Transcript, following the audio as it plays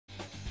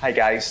Hi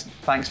guys,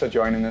 thanks for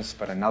joining us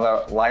for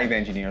another Live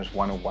Engineers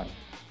 101.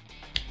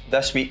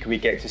 This week we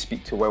get to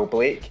speak to Will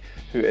Blake,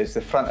 who is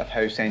the front of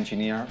house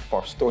engineer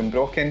for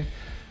Stonebroken,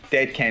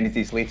 Dead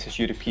Kennedy's latest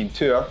European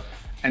tour,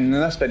 and in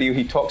this video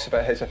he talks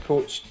about his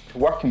approach to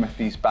working with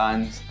these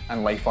bands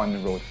and life on the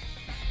road.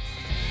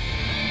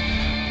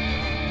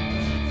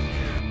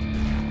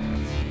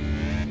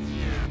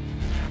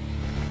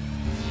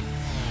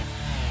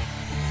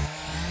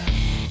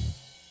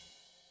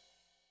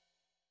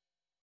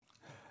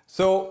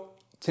 So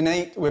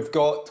tonight we've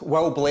got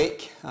Will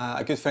Blake,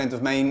 a good friend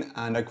of mine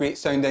and a great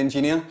sound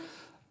engineer.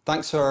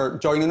 Thanks for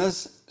joining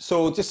us.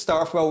 So just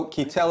start off, Will,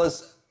 can you tell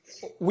us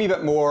a wee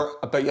bit more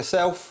about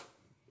yourself?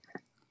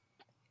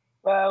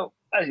 Well,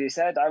 as you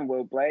said, I'm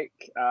Will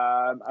Blake.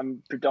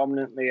 I'm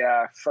predominantly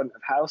a front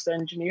of house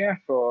engineer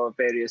for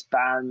various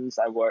bands.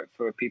 I work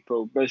for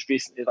people most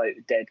recently like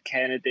the Dead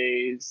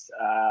Kennedys,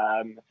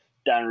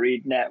 Dan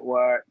Reed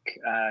Network,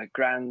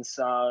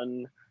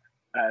 Grandson,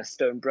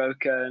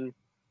 Stonebroken,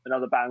 and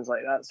other bands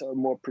like that, sort of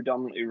more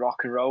predominantly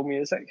rock and roll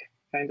music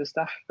kind of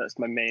stuff. That's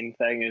my main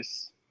thing,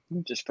 is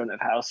just front of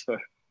house for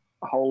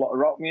a whole lot of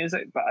rock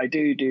music, but I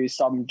do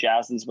some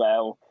jazz as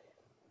well,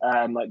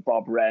 like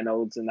Bob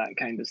Reynolds and that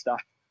kind of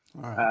stuff,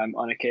 right,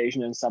 on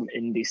occasion, and some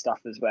indie stuff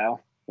as well.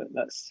 But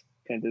that's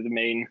kind of the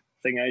main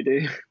thing I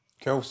do.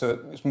 Cool, so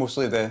it's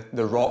mostly the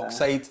rock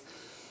side?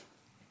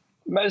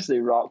 Mostly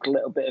rock, a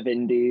little bit of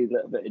indie, a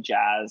little bit of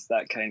jazz,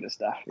 that kind of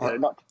stuff. You know,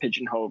 not to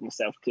pigeonhole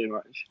myself too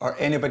much. Or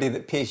anybody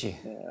that pays you?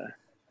 Yeah.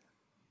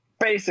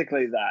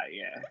 Basically that,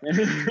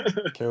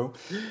 yeah. Cool.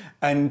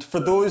 And for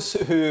those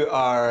who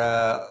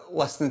are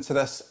listening to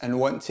this and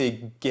want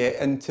to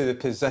get into the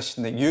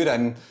position that you're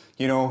in,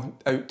 you know,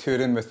 out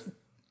touring with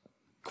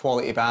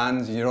quality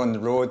bands and you're on the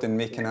road and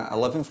making a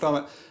living from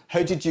it,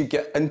 how did you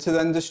get into the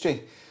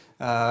industry?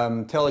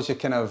 Tell us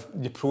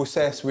your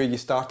process, where you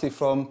started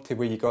from to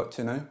where you got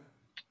to now.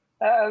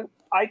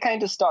 I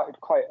kind of started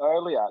quite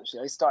early,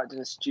 actually. I started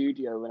in a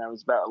studio when I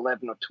was about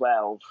 11 or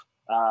 12.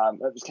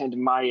 That was kind of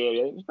my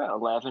area. It was about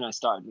 11 I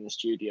started in the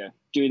studio,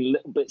 doing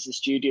little bits of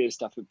studio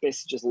stuff, but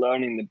basically just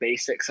learning the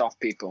basics off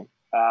people.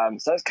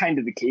 So that's kind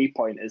of the key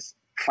point, is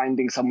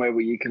finding somewhere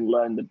where you can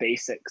learn the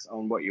basics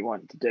on what you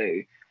want to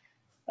do.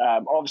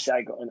 Obviously,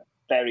 I got a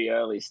very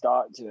early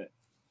start to it,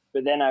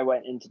 but then I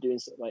went into doing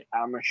sort of like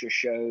amateur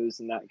shows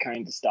and that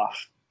kind of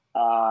stuff.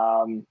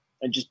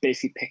 And just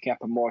basically picking up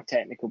a more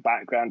technical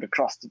background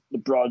across the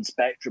broad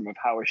spectrum of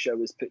how a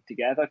show is put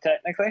together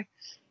technically.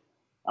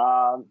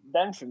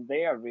 Then from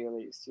there,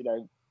 really, it's, you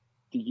know,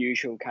 the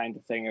usual kind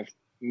of thing of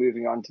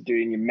moving on to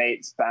doing your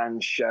mates'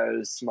 band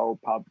shows, small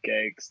pub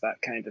gigs, that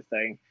kind of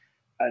thing,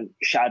 and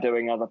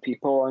shadowing other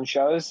people on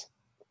shows.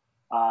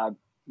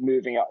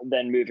 Moving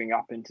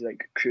up into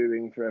like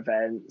crewing for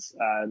events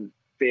and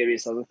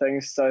various other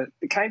things. So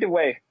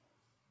the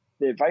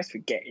advice for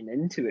getting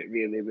into it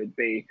really would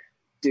be,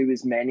 do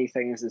as many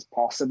things as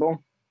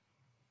possible,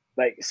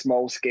 like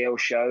small scale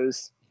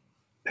shows,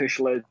 push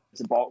loads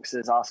of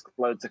boxes, ask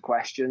loads of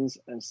questions,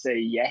 and say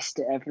yes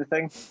to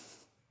everything,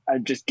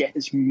 and just get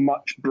as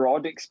much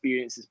broad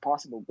experience as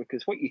possible,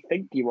 because what you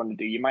think you want to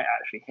do, you might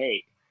actually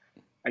hate,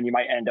 and you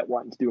might end up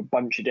wanting to do a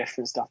bunch of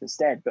different stuff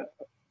instead. But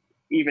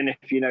even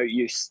if, you know,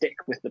 you stick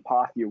with the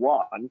path you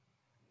want,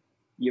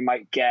 you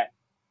might get,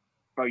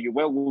 or you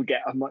will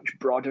get a much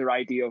broader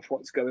idea of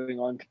what's going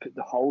on to put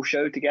the whole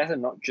show together,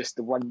 not just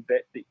the one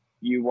bit that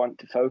you want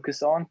to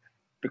focus on,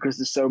 because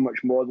there's so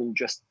much more than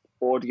just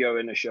audio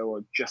in a show,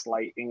 or just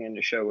lighting in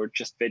a show, or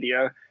just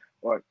video,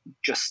 or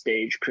just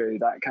stage crew,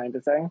 that kind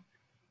of thing.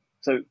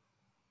 So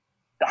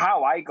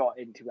how I got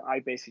into it, I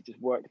basically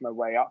just worked my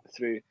way up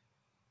through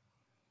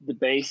the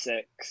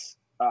basics,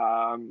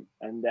 and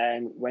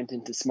then went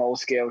into small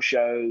scale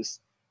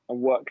shows and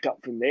worked up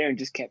from there, and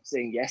just kept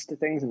saying yes to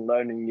things and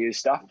learning new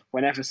stuff.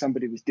 Whenever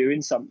somebody was doing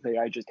something,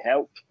 I just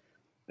helped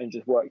and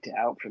just worked it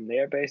out from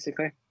there,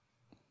 basically.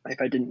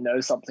 If I didn't know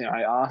something,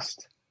 I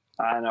asked,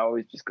 and I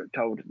always just got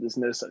told there's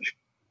no such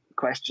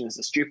question as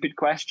a stupid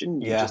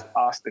question. You just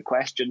ask the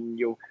question,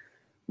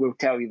 we'll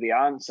tell you the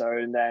answer,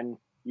 and then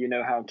you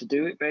know how to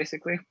do it,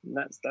 basically. And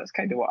that's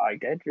kind of what I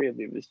did,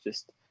 really, was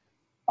just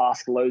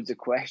ask loads of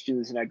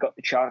questions, and I got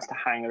the chance to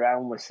hang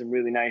around with some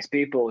really nice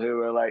people who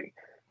were like,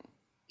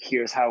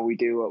 here's how we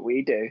do what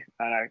we do,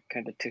 and I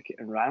kind of took it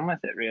and ran with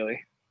it, really.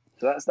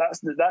 So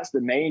that's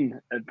the main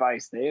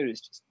advice there,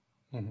 is just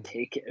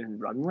take it and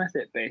run with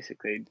it,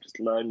 basically. Just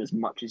learn as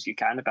much as you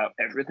can about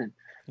everything.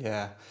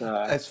 Yeah,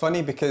 it's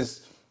funny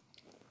because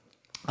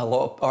I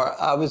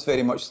was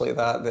very much like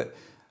that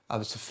I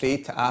was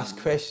afraid to ask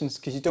questions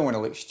because you don't want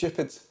to look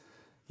stupid,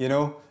 you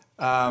know.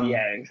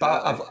 Exactly.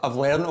 But I've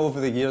learned over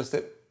the years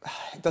that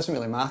it doesn't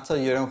really matter,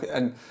 you know.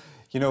 And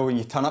you know, when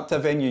you turn up to a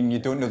venue and you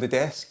don't know the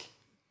desk,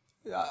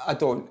 I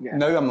don't. Yeah.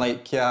 Now I'm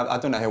like, I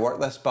don't know how to work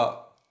this,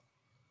 but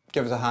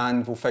give us a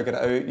hand, we'll figure it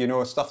out, you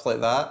know, stuff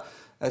like that.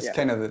 It's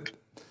kind of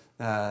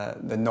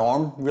the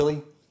norm,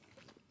 really.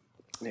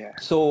 Yeah.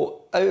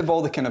 So out of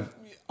all the kind of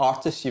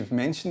artists you've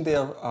mentioned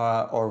there,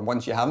 or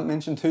ones you haven't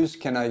mentioned, who's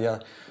kind of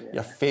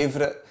your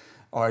favourite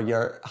or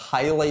your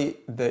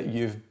highlight that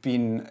you've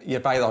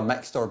either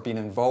mixed or been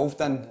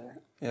involved in?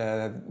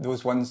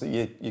 Those ones that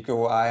you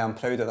go, I'm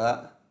proud of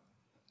that.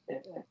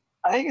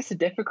 I think it's a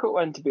difficult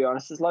one, to be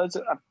honest.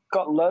 I've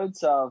got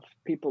loads of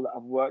people that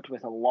I've worked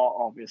with a lot,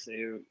 obviously.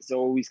 It's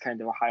always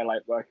kind of a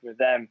highlight working with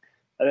them.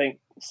 I think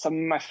some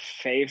of my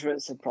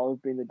favourites have probably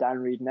been the Dan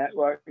Reed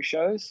Network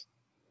shows,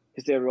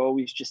 because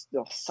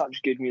they're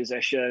such good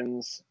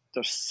musicians.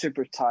 They're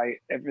super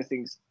tight.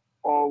 Everything's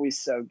always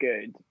so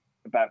good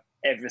about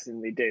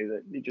everything they do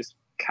that they just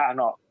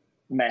cannot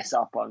mess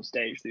up on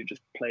stage. They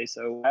just play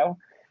so well.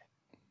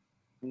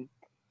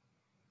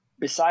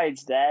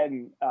 Besides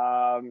them,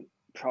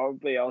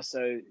 probably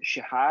also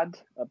Shahad,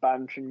 a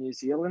band from New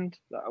Zealand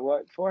that I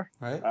worked for.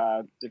 Right.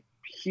 They're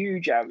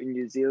huge out in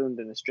New Zealand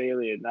and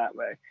Australia in that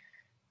way.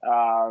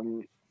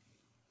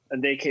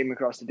 And they came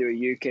across to do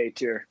a UK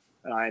tour,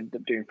 and I ended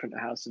up doing front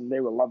of house, and they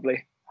were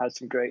lovely. Had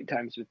some great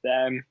times with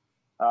them.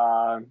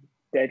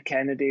 Dead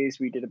Kennedys,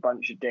 we did a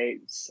bunch of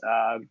dates,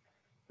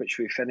 which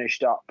we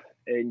finished up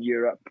in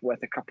Europe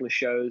with a couple of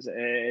shows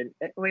in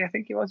Italy, I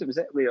think it was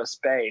Italy or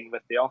Spain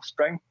with The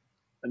Offspring.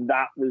 And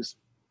that was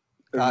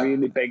a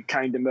really big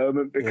kind of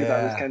moment, because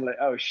I was kind of like,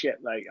 oh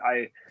shit, like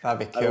I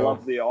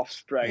love The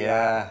Offspring.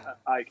 Yeah.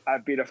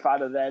 I've been a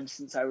fan of them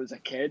since I was a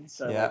kid,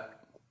 so like,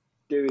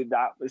 doing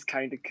that was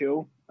kind of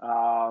cool.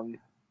 And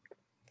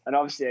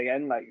obviously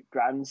again, like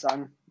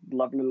Grandson,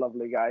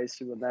 lovely guys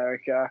from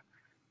America.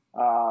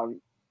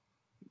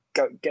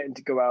 Getting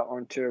to go out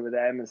on tour with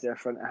them as their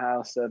front of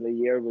house of the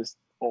year was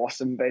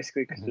awesome,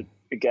 basically, because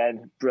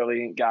again,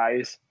 brilliant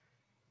guys,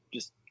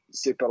 just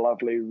super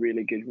lovely,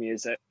 really good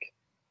music,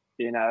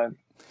 you know.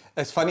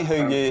 It's funny how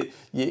you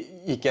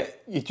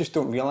just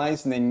don't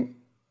realise, and then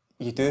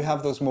you do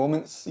have those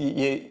moments.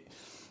 You're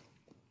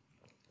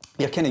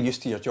kind of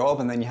used to your job,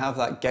 and then you have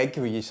that gig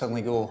where you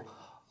suddenly go,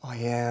 oh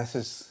yeah,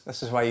 this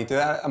is why you do it.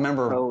 I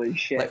remember, holy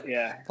shit,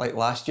 like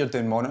last year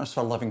doing monitors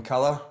for Living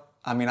Colour.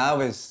 I mean, it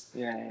was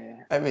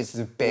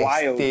the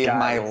best day of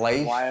my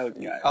life.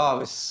 Wild guys. Oh, it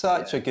was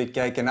such a good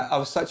gig, and I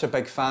was such a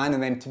big fan,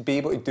 and then to be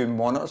able to do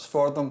monitors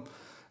for them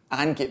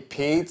and get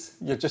paid,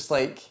 you're just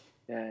like,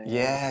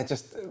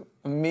 just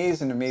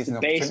amazing the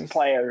bass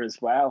player as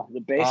well.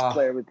 The bass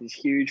player with his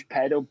huge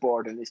pedal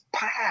board and his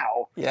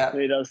pow. Yeah.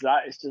 When he does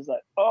that, it's just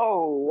like,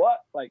 oh,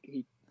 what? Like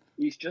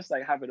he's just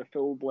like having a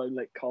full blown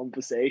like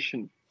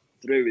conversation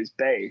through his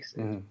bass.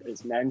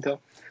 It's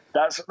mental.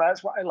 That's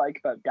what I like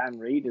about Dan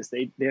Reed, is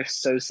they're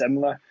so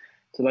similar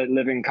to like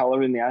Living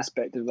Colour in the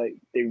aspect of like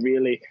they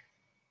really,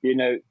 you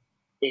know,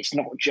 it's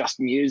not just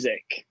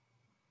music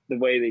the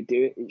way they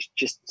do it. It's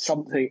just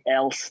something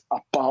else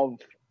above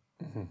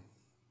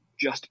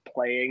just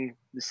playing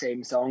the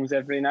same songs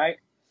every night.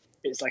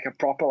 It's like a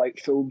proper like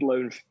full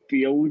blown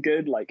feel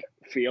good like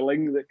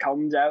feeling that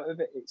comes out of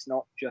it. It's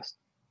not just,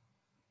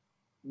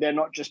 they're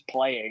not just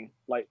playing,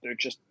 like they're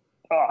just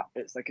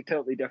it's like a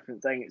totally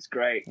different thing. It's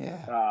great.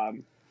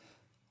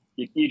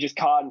 You just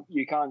can't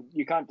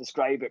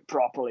describe it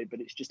properly, but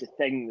it's just a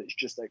thing that's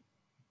just like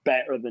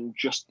better than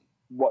just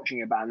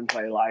watching a band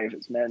play live.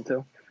 It's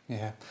mental.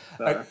 You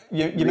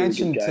really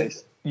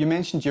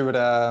mentioned you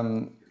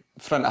were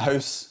front of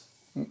house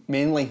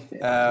mainly.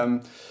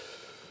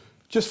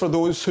 Just for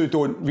those who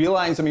don't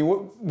realise, I mean,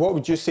 what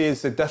would you say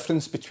is the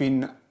difference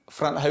between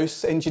front of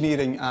house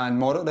engineering and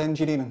monitor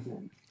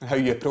engineering, and how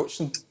you approach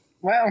them?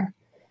 Well,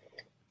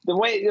 the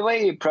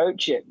way you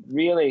approach it,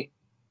 really,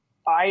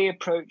 I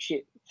approach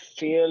it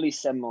fairly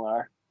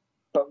similar,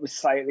 but with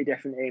slightly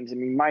different aims. I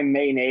mean, my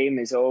main aim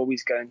is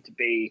always going to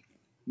be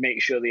make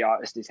sure the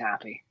artist is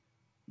happy,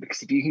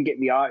 because if you can get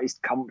the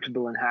artist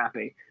comfortable and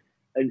happy,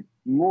 and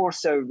more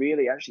so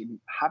really actually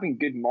having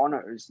good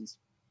monitors is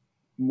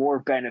more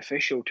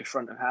beneficial to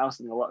front of house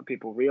than a lot of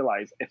people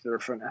realize if they're a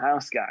front of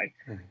house guy,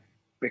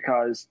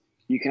 because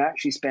you can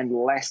actually spend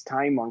less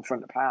time on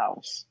front of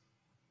house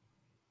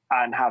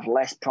and have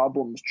less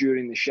problems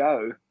during the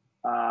show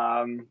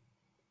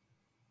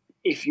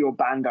if your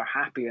band are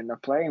happy and they're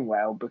playing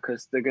well,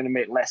 because they're going to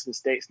make less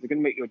mistakes. They're going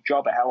to make your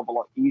job a hell of a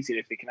lot easier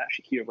if they can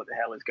actually hear what the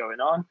hell is going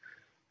on.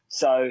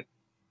 So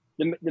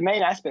the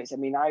main aspects, I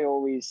mean,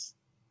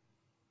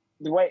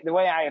 the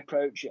way I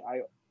approach it,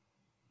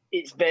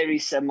 it's very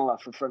similar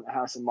for front of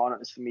house and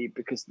monitors for me,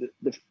 because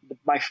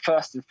my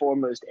first and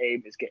foremost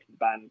aim is getting the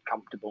band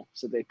comfortable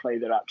so they play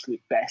their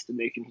absolute best and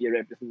they can hear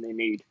everything they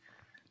need.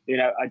 You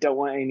know, I don't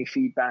want any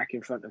feedback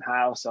in front of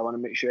house. I want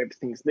to make sure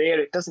everything's there.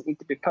 It doesn't need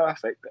to be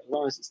perfect, but as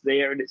long as it's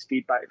there and it's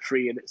feedback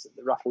free and it's at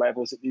the rough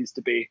levels it needs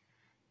to be,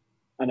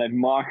 and I've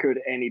marked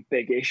any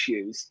big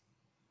issues,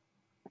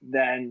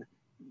 then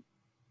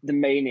the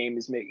main aim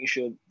is making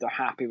sure they're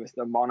happy with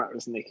their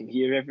monitors and they can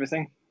hear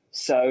everything.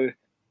 So,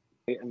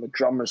 and the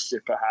drummer's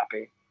super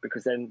happy,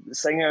 because then the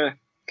singer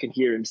can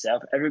hear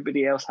himself.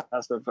 Everybody else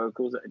has their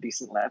vocals at a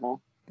decent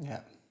level.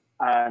 Yeah.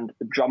 And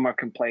the drummer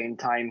can play in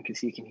time because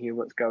he can hear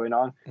what's going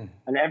on.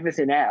 And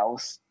everything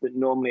else that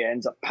normally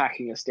ends up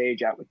packing a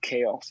stage out with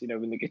chaos, you know,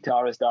 when the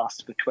guitarist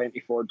asks for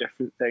 24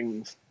 different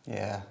things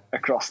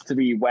across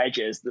 3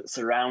 wedges that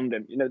surround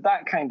him, you know,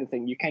 that kind of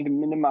thing. You kind of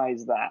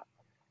minimize that.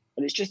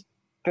 And it's just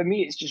for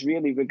me, it's just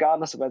really,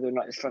 regardless of whether or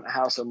not it's front of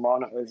house or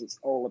monitors, it's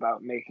all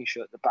about making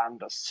sure that the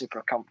band are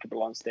super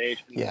comfortable on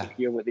stage and can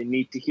hear what they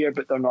need to hear,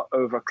 but they're not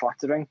over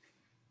cluttering.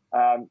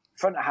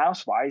 Front of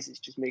house wise, it's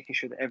just making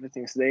sure that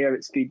everything's there,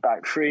 it's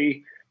feedback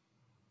free,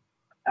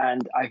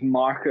 and I've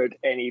markered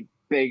any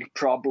big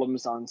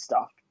problems on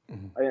stuff.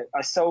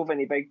 I solve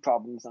any big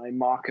problems and I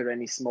marker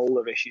any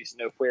smaller issues.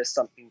 You know, where's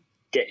something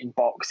getting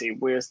boxy?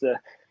 Where's the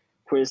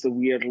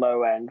weird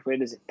low end? Where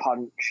does it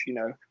punch? You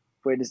know,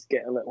 where does it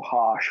get a little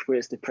harsh?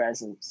 Where's the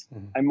presence?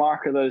 I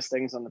marker those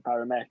things on the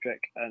parametric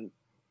and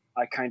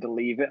I kind of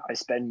leave it. I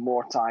spend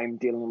more time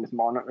dealing with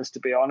monitors, to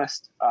be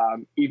honest.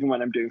 Even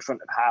when I'm doing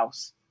front of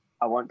house,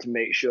 I want to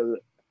make sure that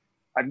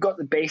I've got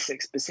the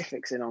basic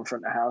specifics in on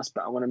front of house,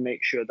 but I want to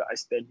make sure that I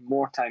spend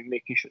more time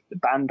making sure the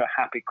band are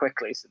happy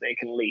quickly so they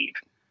can leave.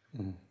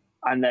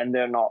 And then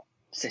they're not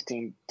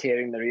sitting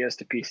tearing their ears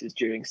to pieces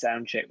during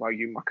sound check while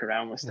you muck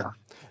around with stuff.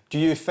 Do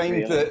you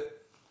find that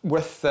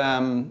with,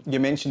 you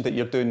mentioned that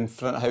you're doing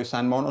front of house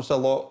and monitors a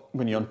lot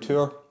when you're on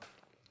tour,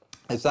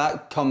 has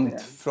that come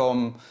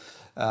from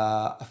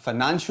a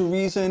financial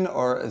reason,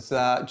 or is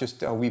that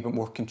just a wee bit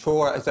more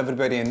control? Is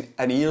everybody in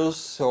ears?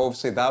 So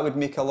obviously that would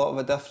make a lot of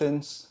a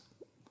difference.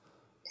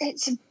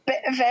 It's a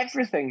bit of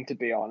everything, to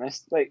be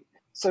honest. Like,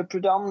 so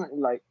predominantly,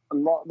 like a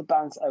lot of the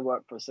bands I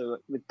work for, so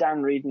with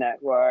Dan Reed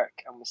Network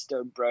and with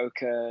Stone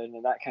Broken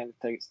and that kind of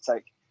thing, it's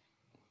like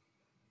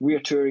we're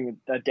touring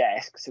a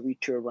desk, so we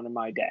tour one of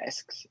my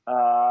desks,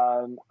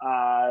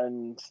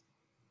 and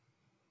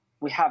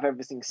we have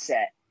everything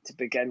set to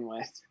begin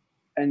with,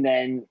 and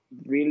then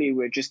really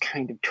we're just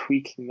kind of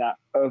tweaking that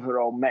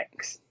overall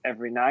mix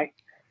every night.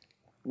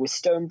 With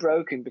Stone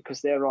Broken, because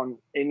they're on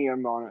in-ear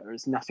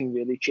monitors, nothing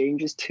really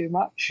changes too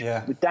much.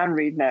 With Dan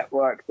Reed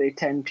Network, they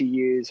tend to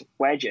use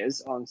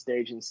wedges on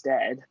stage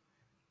instead.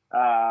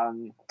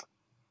 And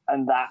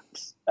that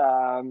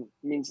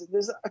means that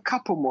there's a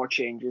couple more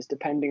changes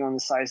depending on the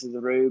size of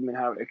the room and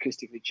how it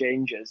acoustically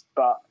changes.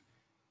 But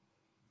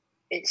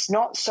it's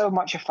not so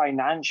much a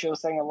financial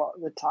thing a lot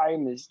of the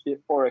time,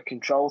 or a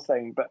control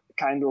thing, but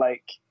kind of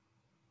like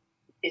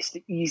it's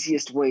the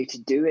easiest way to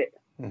do it.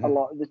 A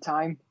lot of the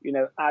time, you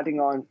know, adding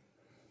on,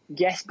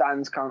 yes,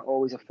 bands can't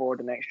always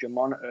afford an extra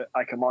monitor,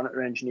 like a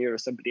monitor engineer or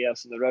somebody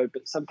else on the road,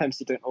 but sometimes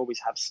they don't always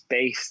have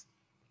space.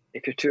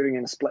 If you're touring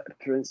in a split,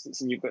 for instance,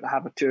 and you've got to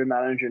have a tour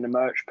manager and a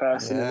merch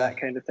person and that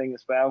kind of thing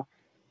as well,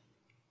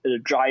 and a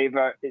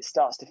driver, it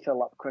starts to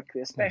fill up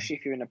quickly, especially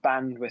if you're in a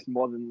band with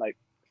more than like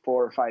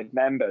 4 or 5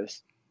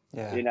 members.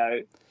 You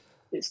know,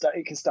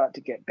 it can start to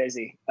get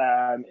busy.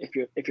 If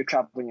you're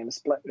traveling in a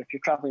split, if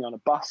you're traveling on a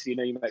bus, you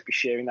know, you might be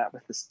sharing that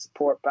with the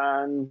support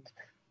band,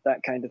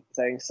 that kind of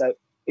thing. So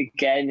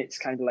again, it's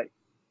kind of like,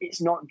 it's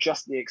not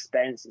just the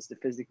expense, it's the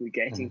physically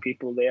getting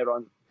people there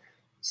on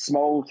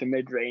small to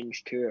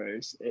mid-range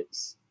tours.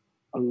 It's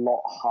a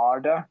lot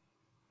harder.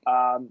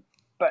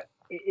 But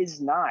it is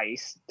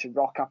nice to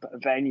rock up at a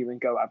venue and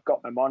go, I've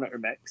got my monitor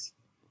mix,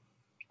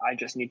 I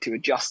just need to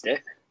adjust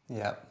it.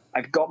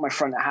 I've got my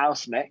front of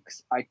house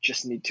mix, I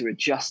just need to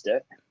adjust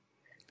it.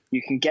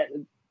 You can get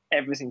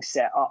everything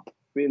set up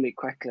really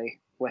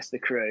quickly with the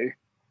crew,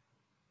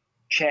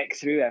 check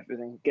through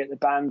everything, get the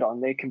band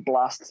on, they can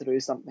blast through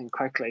something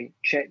quickly,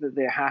 check that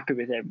they're happy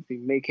with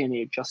everything, make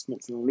any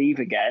adjustments and leave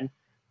again.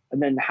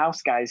 And then the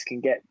house guys can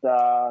get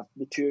the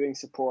touring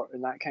support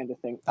and that kind of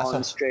thing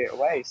straight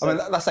away. So I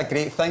mean, that's a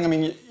great thing. I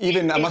mean,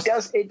 even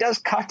it does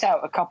cut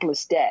out a couple of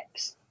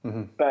steps,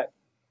 but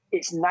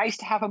it's nice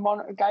to have a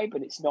monitor guy,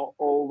 but it's not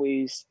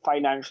always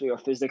financially or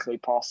physically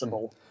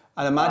possible.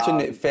 And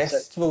imagine at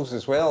festivals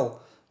as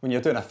well. When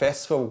you're doing a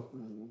festival,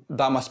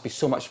 that must be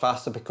so much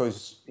faster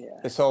because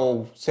it's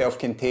all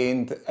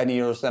self-contained,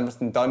 in-ears,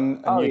 everything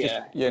done, and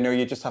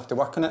you just have to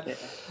work on it.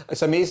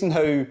 It's amazing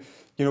how, you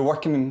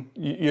know,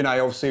 you and I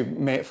obviously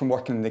met from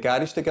working in the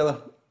garage together.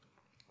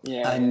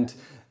 And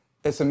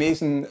it's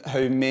amazing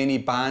how many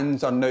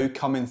bands are now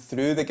coming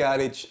through the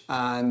garage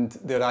and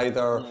they're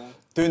either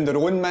doing their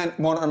own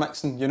monitor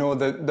mixing, you know,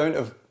 the amount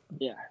of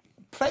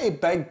pretty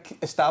big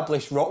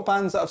established rock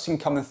bands that I've seen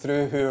coming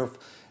through who have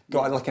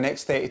got like an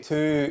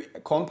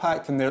X32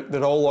 compact and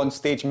they're all on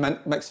stage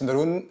mixing their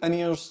own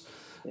in-ears.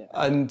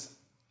 And,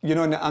 you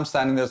know, I'm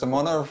standing there as a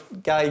monitor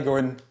guy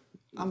going,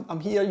 I'm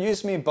here,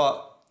 use me,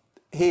 but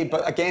hey,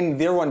 but again,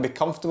 they want to be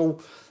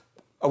comfortable,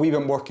 a wee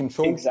bit more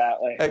control.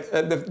 Exactly. At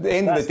the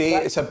end of the day,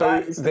 it's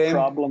about them. The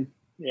problem.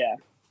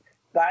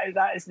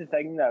 That is the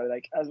thing though.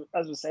 Like as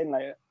I was saying,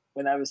 like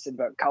when I was saying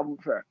about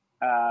comfort,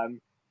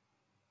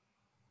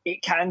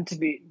 it can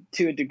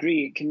to a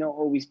degree, it cannot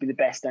always be the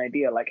best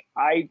idea. Like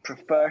I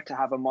prefer to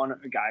have a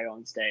monitor guy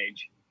on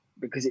stage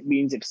because it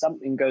means if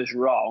something goes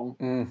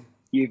wrong,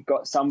 you've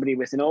got somebody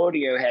with an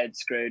audio head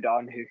screwed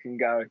on who can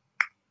go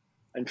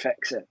and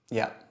fix it.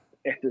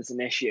 If there's an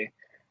issue.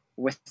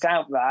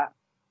 Without that,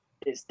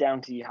 it's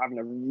down to you having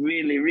a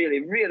really,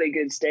 really, really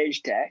good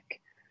stage tech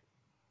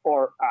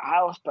or a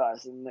house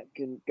person that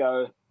can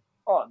go,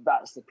 oh,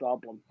 that's the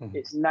problem.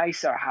 It's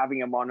nicer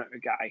having a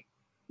monitor guy.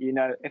 You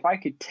know, if I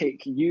could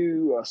take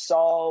you or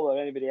Saul or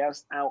anybody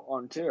else out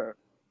on tour,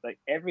 like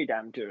every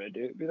damn tour I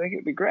do,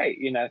 it'd be great,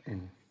 you know.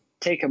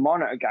 Take a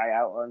monitor guy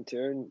out on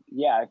tour, and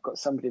yeah, I've got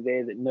somebody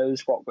there that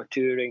knows what we're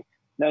touring,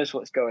 knows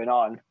what's going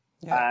on,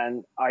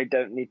 and I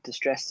don't need to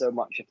stress so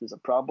much if there's a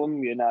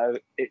problem. You know,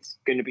 it's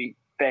going to be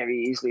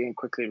very easily and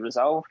quickly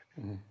resolved.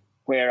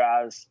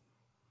 Whereas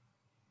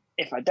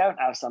if I don't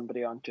have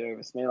somebody on tour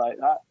with me like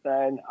that,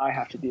 then I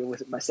have to deal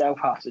with it myself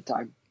half the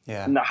time.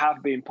 Yeah. And there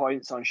have been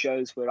points on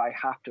shows where I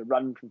have to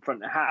run from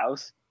front of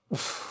house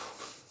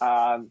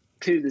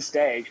to the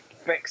stage,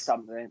 fix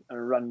something,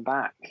 and run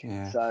back.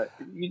 Yeah. So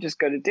you just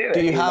got to do it.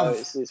 Do you have?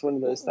 It's one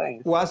of those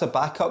things. Well, as a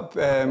backup,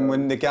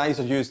 when the guys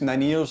are using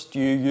in-ears, do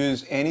you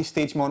use any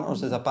stage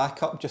monitors as a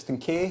backup just in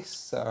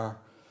case? Or?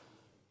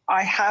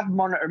 I have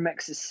monitor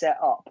mixes set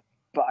up,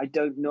 but I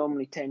don't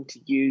normally tend to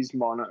use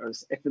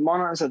monitors. If the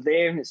monitors are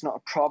there and it's not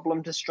a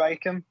problem to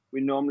strike them,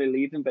 we normally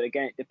leave them. But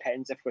again, it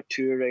depends if we're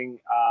touring.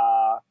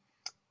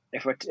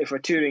 If we're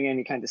touring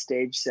any kind of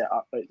stage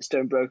setup, like the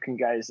Stone Broken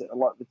guys, a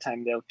lot of the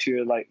time they'll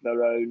tour like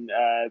their own.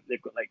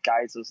 They've got like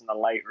geysers and a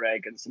light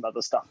rig and some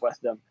other stuff with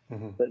them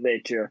that they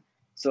tour.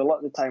 So a lot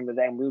of the time with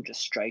them, we'll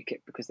just strike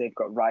it because they've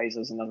got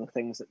risers and other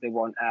things that they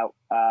want out.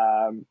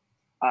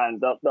 And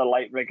the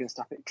light rig and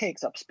stuff, it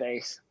takes up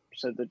space.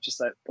 So they're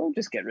just like, we'll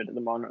just get rid of the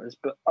monitors.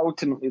 But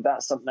ultimately,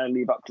 that's something I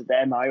leave up to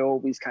them. I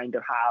always kind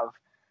of have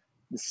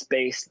the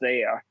space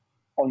there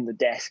on the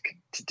desk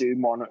to do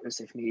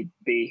monitors if need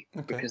be,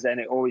 because then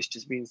it always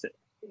just means that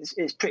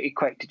it's pretty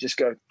quick to just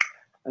go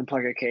and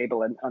plug a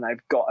cable in, and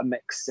I've got a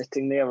mix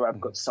sitting there, or I've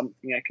got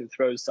something I can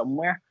throw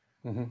somewhere,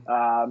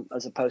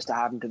 as opposed to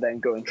having to then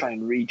go and try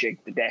and rejig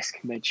the desk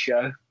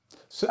mid-show.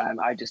 So,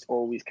 I just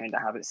always kind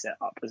of have it set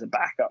up as a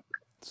backup.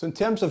 So in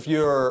terms of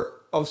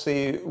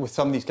obviously with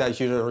some of these guys,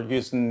 you're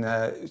using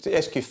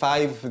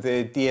SQ5,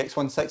 the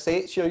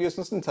DX168 you're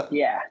using, isn't it?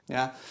 Yeah.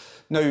 Yeah.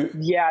 Now,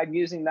 yeah, I'm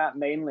using that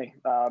mainly,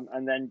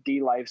 and then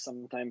D-Live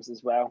sometimes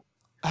as well.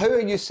 How are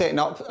you setting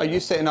up? Are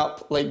you setting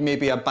up like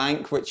maybe a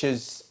bank which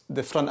is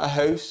the front of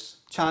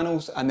house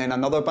channels, and then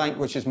another bank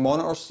which is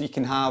monitors, so you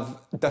can have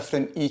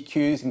different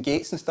EQs and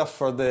gates and stuff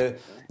for the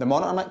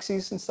monitor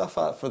mixes and stuff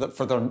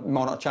for their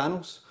monitor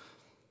channels?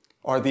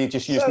 Or are they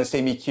just using the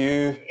same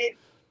EQ?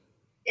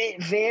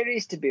 It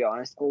varies, to be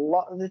honest. A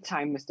lot of the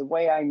time with the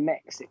way I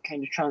mix, it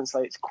kind of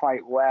translates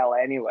quite well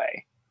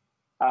anyway.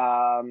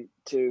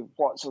 To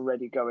what's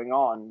already going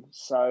on.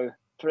 So,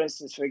 for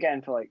instance, for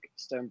like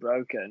Stone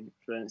Broken,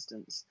 for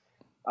instance,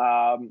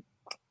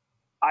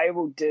 I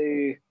will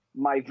do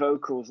my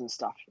vocals and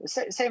stuff.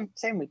 Same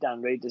with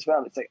Dan Reid as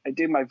well. It's like I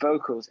do my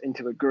vocals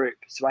into a group,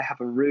 so I have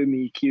a room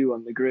EQ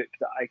on the group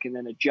that I can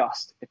then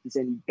adjust if there's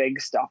any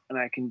big stuff, and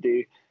I can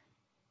do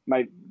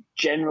my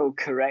general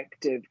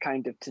corrective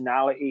kind of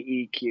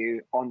tonality EQ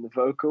on the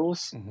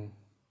vocals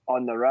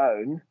on their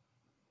own,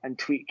 and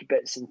tweak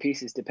bits and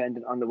pieces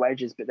dependent on the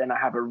wedges, but then I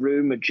have a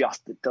room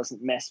adjust that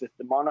doesn't mess with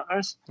the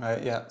monitors.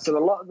 Right, yeah. So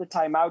a lot of the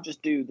time I'll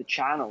just do the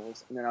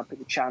channels, and then I'll put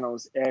the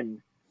channels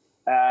in.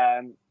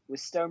 With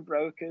Stone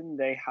Broken,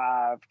 they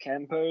have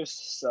Kempers,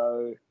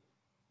 so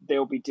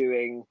they'll be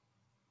doing...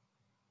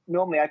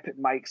 Normally I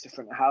put mics to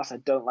front of house. I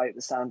don't like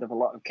the sound of a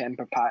lot of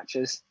Kemper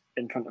patches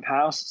in front of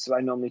house, so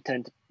I normally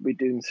tend to be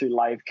doing through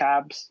live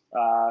cabs,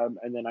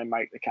 and then I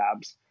mic the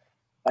cabs.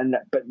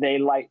 But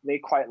they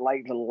quite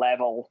like the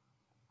level...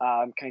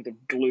 kind of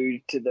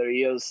glued to their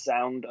ears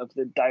sound of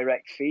the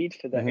direct feed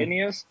for their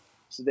in-ears.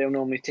 So they'll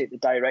normally take the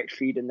direct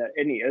feed in their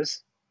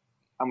in-ears,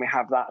 and we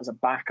have that as a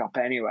backup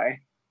anyway.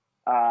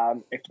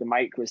 If the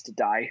mic was to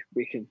die,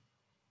 we can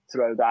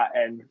throw that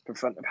in for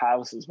front of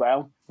house as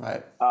well.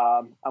 Right.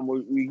 And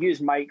we use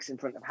mics in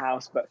front of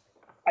house, but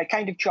I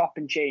kind of chop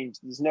and change.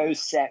 There's no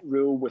set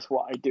rule with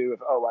what I do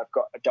of, I've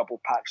got a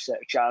double patch set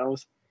of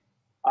channels.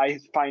 I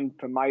find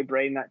for my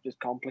brain that just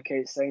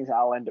complicates things.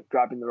 I'll end up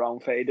grabbing the wrong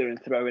fader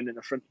and throwing in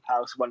a front of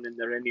house one in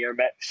their in-ear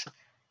mix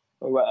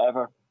or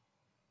whatever.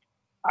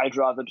 I'd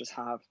rather just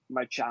have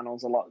my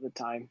channels a lot of the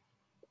time.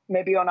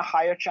 Maybe on a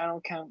higher channel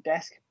count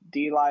desk,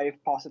 D-Live,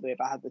 possibly if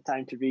I had the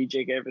time to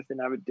rejig everything,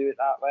 I would do it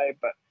that way.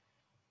 But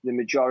the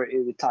majority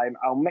of the time,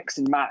 I'll mix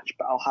and match,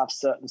 but I'll have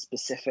certain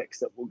specifics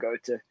that will go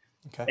to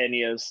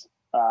in-ears.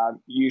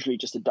 Usually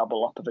just a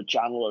double up of a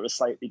channel or a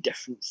slightly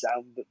different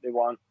sound that they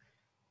want.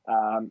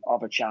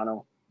 Of a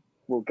channel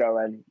will go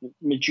in.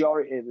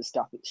 Majority of the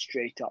stuff that's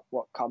straight up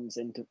what comes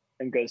into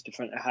and goes to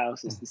front of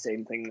house is the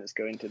same thing that's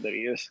going to their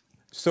ears.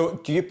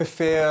 So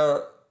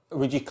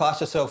would you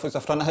class yourself as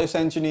a front of house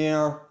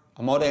engineer,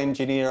 a mod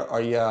engineer,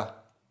 or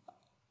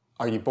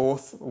are you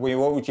both?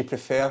 What would you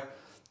prefer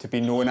to be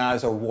known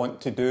as or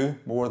want to do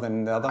more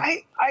than the other?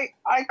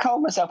 I call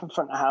myself a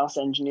front of house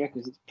engineer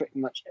because it's pretty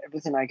much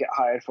everything I get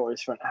hired for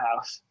is front of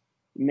house.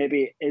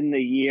 Maybe in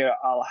the year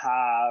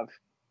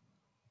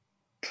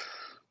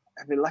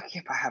I'd be lucky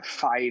if I have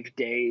 5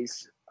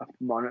 days of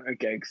monitor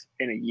gigs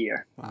in a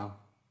year. Wow.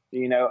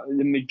 You know,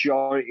 the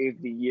majority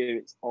of the year,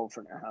 it's all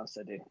front of house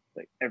I do.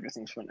 Like,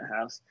 everything's front of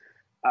house.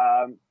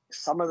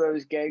 Some of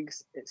those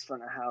gigs, it's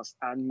front of house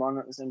and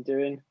monitors I'm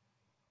doing.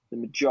 The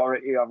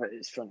majority of it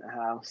is front of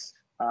house.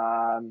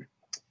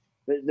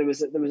 There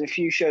was a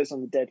few shows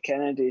on the Dead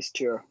Kennedys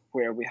tour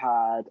where we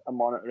had a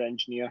monitor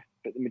engineer,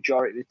 but the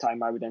majority of the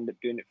time I would end up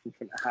doing it from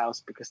front of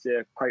house because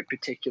they're quite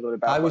particular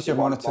about. I was your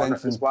monitor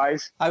engineer.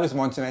 Wise. I was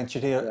monitor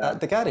engineer at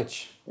the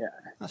garage. Yeah,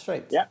 that's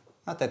right. Yeah,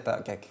 I did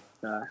that gig.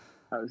 That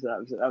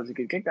was a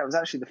good gig. That was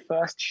actually the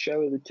first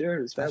show of the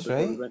tour as well. That's before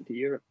right. We went to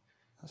Europe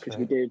because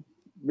right.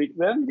 we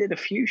only did a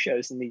few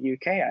shows in the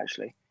UK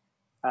actually.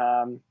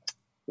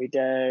 We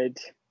did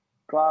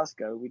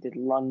Glasgow, we did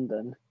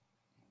London,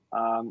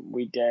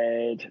 we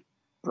did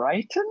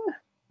Brighton,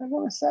 I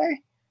want to say,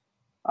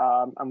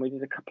 and we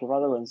did a couple of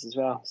other ones as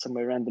well,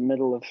 somewhere around the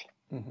middle of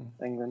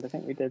England. I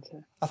think we did.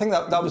 I think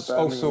that was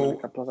also,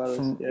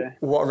 from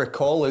what I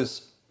recall,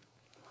 is,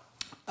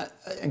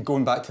 and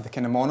going back to the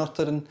kind of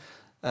monitoring,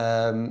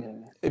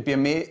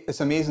 it's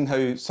amazing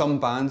how some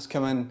bands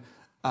come in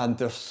and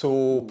they're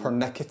so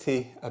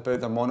pernickety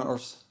about their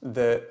monitors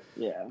that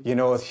you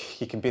know,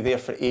 you can be there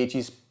for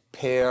ages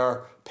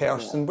per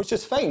person, which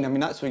is fine. I mean,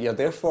 that's what you're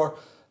there for.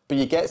 But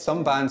you get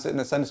some bands that in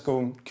a sense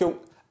go, cool,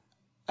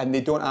 and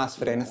they don't ask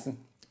for anything.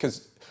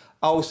 Because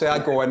I always say, I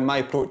go in, my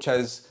approach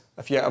is,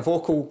 if you get a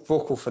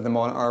vocal for the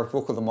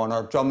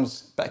monitor,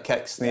 drums, bit of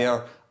kick,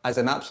 snare, as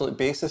an absolute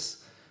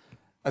basis,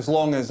 as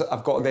long as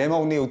I've got them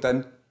all nailed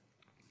in,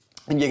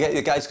 and you get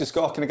the guys just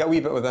go, oh, can I get a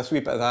wee bit of this, wee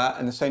bit of that,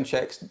 and the sound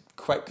check's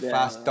quick,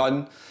 fast,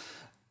 done.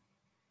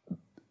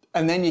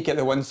 And then you get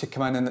the ones who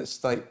come in and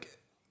it's like,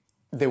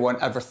 they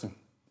want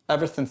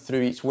everything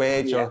through each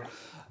wedge. Or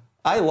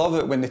I love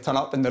it when they turn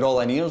up and they're all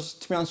in-ears,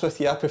 to be honest with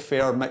you. I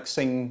prefer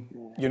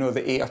mixing, you know,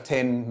 the 8 or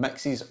 10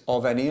 mixes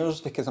of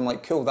in-ears, because I'm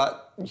like, cool,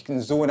 that you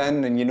can zone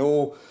in and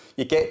you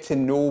get to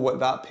know what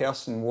that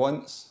person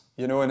wants,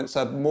 you know, and it's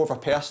more of a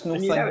personal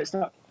thing.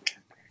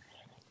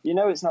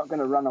 It's not going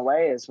to run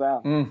away as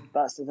well.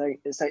 That's the thing.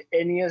 It's like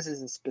in-ears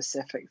is a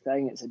specific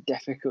thing. It's a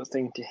difficult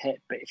thing to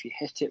hit, but if you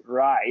hit it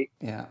right,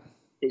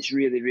 it's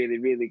really, really,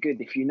 really good.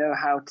 If you know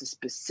how to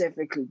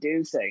specifically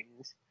do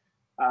things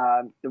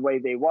the way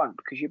they want,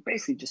 because you're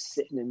basically just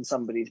sitting in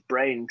somebody's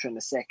brain trying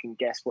to second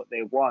guess what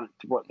they want,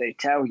 what they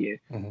tell you,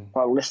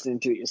 while listening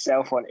to it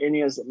yourself on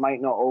in-ears that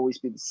might not always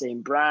be the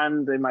same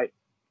brand. They might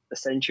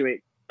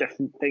accentuate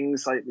different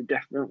things slightly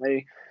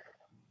differently.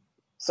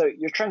 So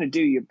you're trying to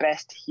do your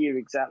best to hear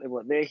exactly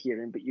what they're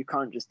hearing, but you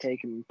can't just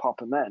take them and pop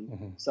them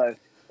in. So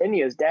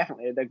in-ears,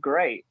 definitely, they're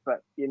great,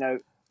 but you know,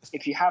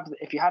 if you have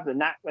the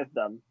knack with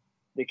them,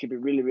 they could be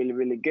really, really,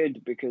 really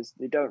good because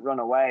they don't run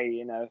away.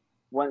 You know,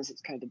 once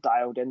it's kind of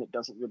dialed in, it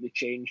doesn't really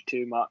change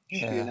too much.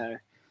 You know,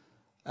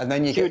 and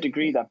then to a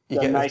degree,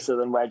 they're nicer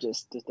than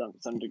wedges to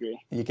some degree.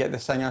 You get the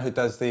singer who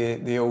does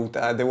the old.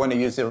 They want to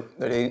use their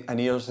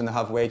in-ears and they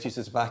have wedges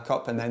as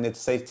backup, and then they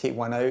decide to take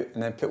one out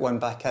and then put one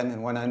back in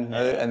and one in and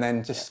out, and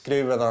then just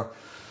screw with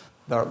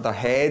their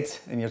head,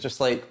 and you're just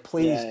like,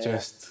 please,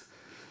 just.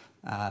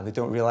 They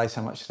don't realise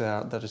how much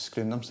they're just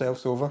screwing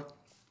themselves over.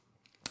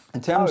 In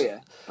terms,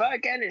 but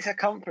again, it's a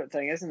comfort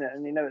thing, isn't it?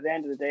 And you know, at the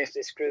end of the day, if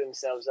they screw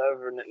themselves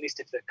over, and at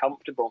least if they're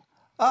comfortable,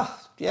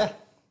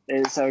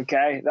 it's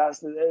okay.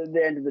 That's at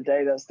the end of the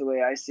day, that's the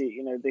way I see it.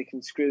 You know, they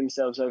can screw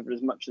themselves over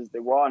as much as they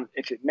want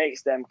if it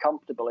makes them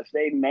comfortable. If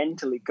they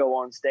mentally go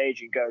on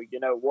stage and go, you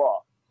know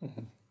what,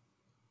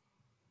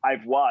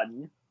 I've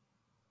won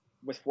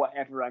with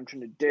whatever I'm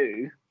trying to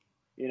do.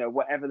 You know,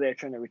 whatever they're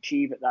trying to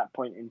achieve at that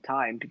point in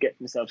time to get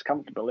themselves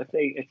comfortable. If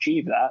they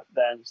achieve that,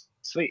 then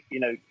sweet. You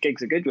know,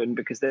 gig's a good one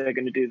because they're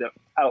going to do their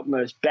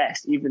utmost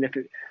best, even if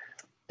it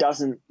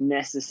doesn't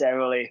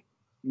necessarily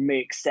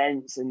make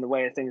sense in the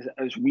way of things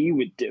as we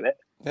would do it.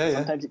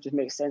 Sometimes it just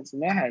makes sense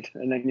in their head,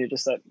 and then you're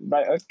just like,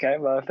 right, okay,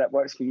 well, if that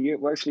works for you, it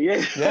works for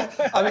you.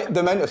 I mean, the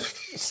amount of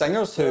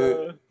singers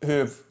who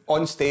have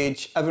on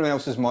stage, everyone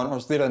else's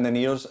monitors, they're in their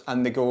ears,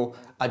 and they go,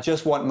 I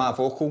just want my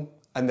vocal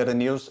in their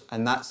ears,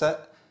 and that's it.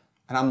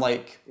 And I'm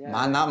like,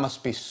 man, that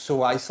must be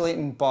so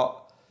isolating,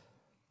 but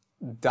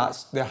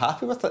they're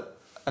happy with it.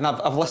 And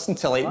I've listened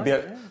to like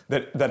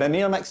their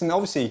in-ear mixing.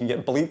 Obviously, you can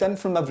get bleed in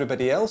from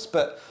everybody else,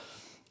 but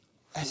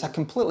it's a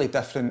completely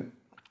different.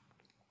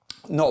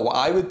 Not what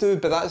I would do,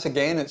 but that's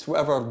again, it's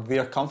whatever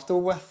they're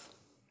comfortable with.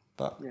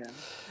 But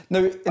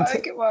now, I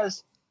think it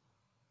was.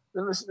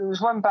 There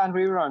was one band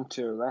we were on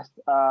tour with,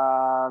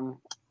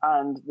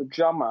 and the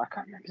drummer, I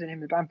can't remember the name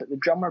of the band, but the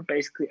drummer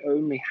basically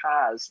only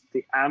has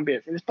the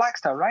ambient. It was Black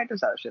Star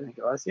Riders, actually, I think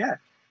it was,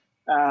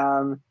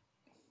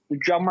 the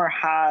drummer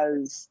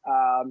has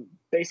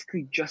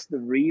basically just the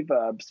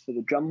reverbs for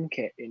the drum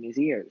kit in his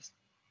ears.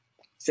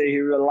 So he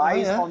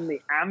relies on the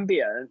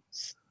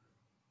ambience,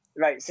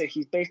 right? So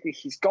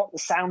he's got the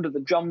sound of the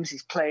drums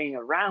he's playing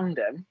around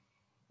him.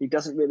 He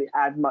doesn't really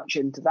add much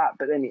into that,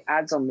 but then he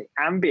adds on the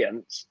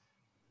ambience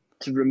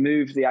to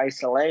remove the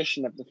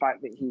isolation of the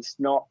fact that he's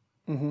not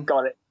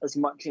got it as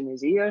much in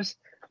his ears.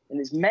 And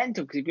it's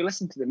mental because if you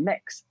listen to the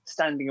mix,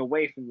 standing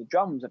away from the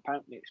drums,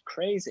 apparently it's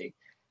crazy.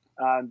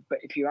 But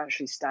if you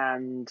actually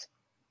stand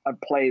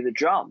and play the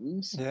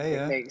drums,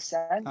 it makes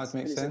sense. That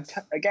makes sense.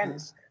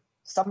 It's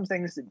some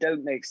things that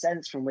don't make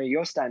sense from where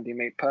you're standing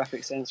make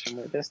perfect sense from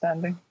where they're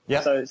standing.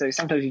 Yeah. So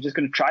sometimes you're just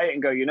going to try it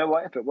and go, you know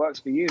what, if it works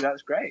for you,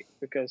 that's great.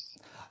 Because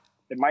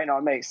It might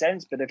not make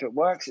sense, but if it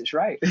works, it's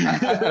right.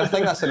 I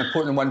think that's an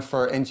important one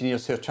for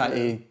engineers who are trying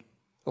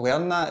to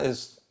learn that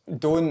is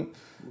don't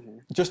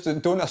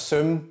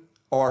assume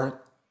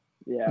or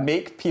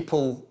make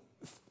people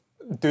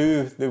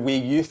do the way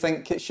you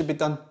think it should be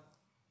done.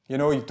 You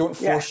know, you don't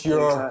force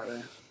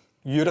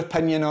your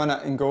opinion on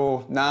it and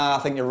go, nah, I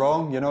think you're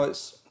wrong. You know,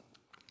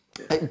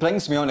 it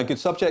brings me on a good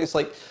subject. It's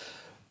like,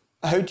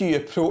 how do you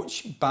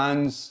approach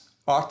bands,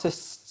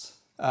 artists?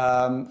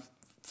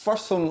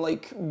 First one,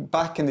 like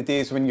back in the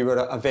days when you were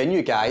a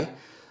venue guy,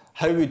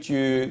 how would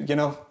you,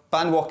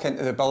 band walk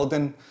into the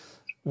building,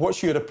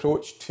 what's your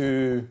approach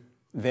to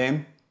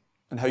them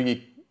and how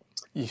you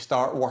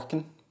start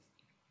working?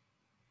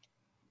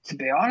 To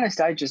be honest,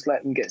 I just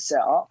let them get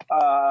set up.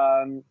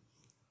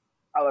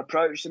 I'll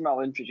approach them,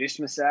 I'll introduce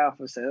myself,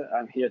 I'll say,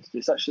 I'm here to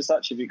do such and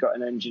such, have you got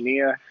an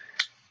engineer?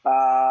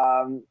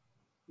 I'll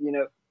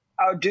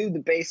do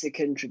the basic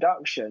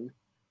introduction,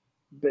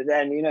 but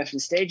then, if the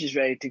stage is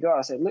ready to go,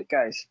 I'll say, look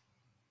guys,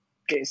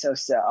 get yourself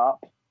set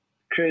up,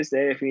 crew's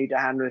there if you need a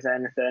hand with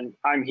anything,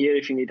 I'm here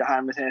if you need a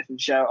hand with anything,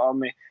 shout on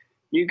me.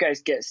 You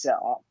guys get set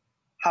up,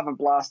 have a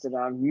blast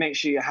around, make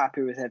sure you're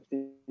happy with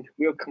everything.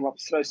 We'll come up,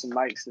 throw some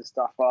mics and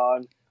stuff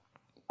on.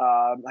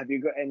 Have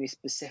you got any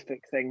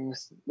specific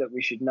things that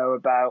we should know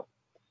about?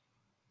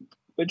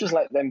 But just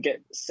let them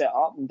get set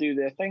up and do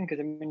their thing.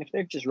 Because, if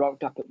they've just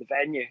rocked up at the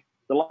venue,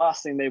 the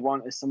last thing they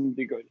want is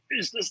somebody going,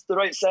 is this the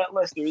right set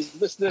list? Or is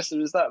this,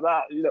 or is that?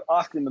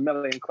 Ask them a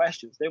million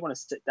questions. They want to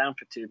sit down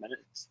for 2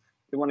 minutes.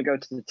 They want to go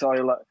to the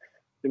toilet.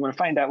 They want to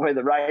find out where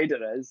the rider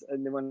is.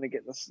 And they want to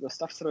get the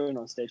stuff thrown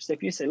on stage. So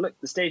if you say, look,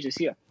 the stage is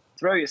here,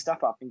 throw your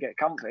stuff up and get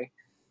comfy,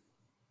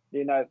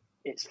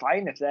 it's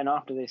fine if then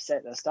after they've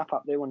set their stuff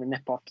up, they want to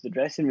nip off to the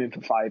dressing room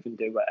for 5 and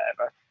do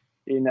whatever,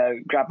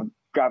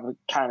 grab a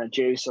can of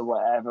juice or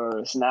whatever, or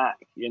a snack,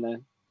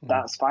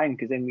 that's fine,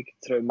 because then we can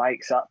throw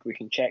mics up, we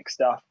can check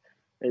stuff,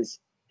 is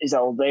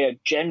all there.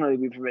 Generally,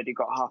 we've already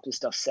got half the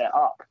stuff set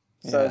up.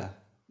 So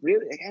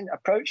really, again,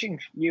 approaching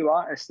new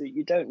artists that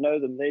you don't know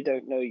them, they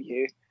don't know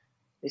you,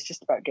 it's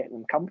just about getting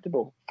them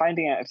comfortable,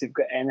 finding out if they've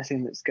got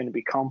anything that's going to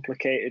be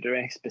complicated or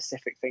any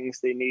specific things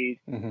they need,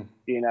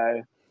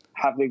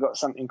 have they got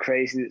something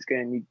crazy that's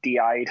going to need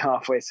DI'd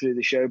halfway through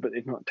the show but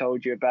they've not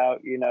told you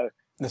about,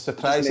 the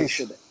surprises. Make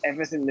sure that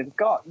everything they've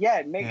got,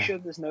 make sure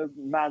there's no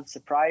mad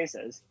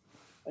surprises.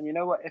 And you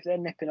know what, if they're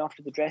nipping off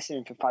to the dressing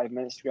room for 5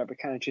 minutes to grab a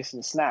can of juice and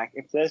a snack,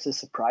 if there's a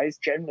surprise,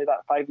 generally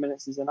that 5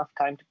 minutes is enough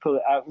time to pull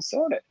it out and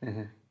sort it.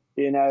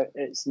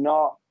 It's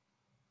not,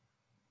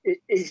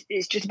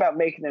 it's just about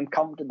making them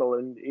comfortable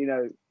and,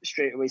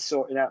 straight away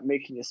sorting out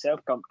making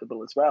yourself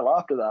comfortable as well.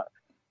 After that,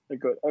 they're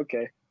good,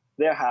 okay,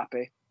 they're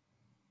happy,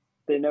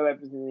 they know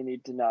everything they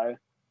need to know,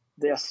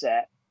 they're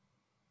set,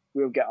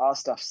 we'll get our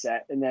stuff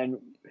set, and then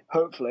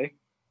hopefully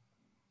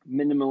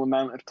minimal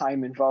amount of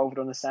time involved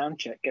on a sound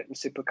check, get them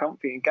super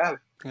comfy and go.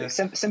 Like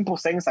simple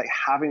things like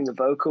having the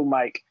vocal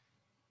mic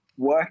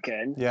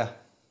working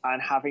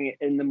and having it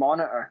in the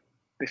monitor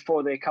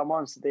before they come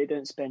on, so they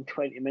don't spend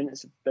 20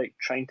 minutes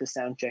trying to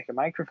sound check a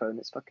microphone.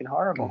 It's fucking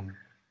horrible.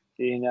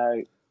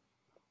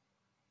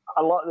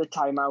 A lot of the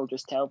time I'll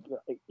just tell,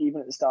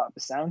 even at the start of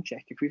the sound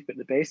check, if we've got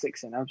the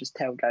basics in, I'll just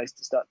tell guys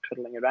to start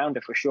twiddling around.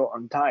 If we're short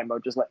on time, I'll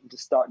just let them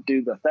just start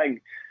do the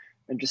thing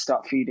and just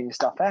start feeding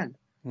stuff in.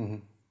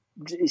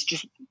 It's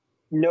just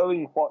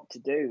knowing what to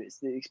do. It's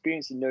the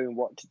experience of knowing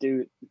what to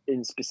do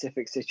in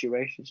specific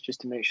situations, just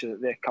to make sure that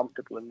they're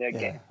comfortable and they're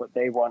getting what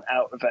they want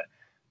out of it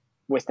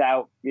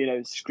without,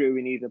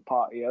 screwing either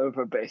party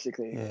over,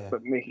 basically,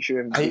 but making sure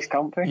everybody's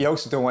comfy. You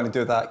also don't want to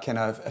do that kind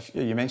of, if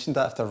you mentioned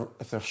that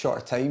if they're short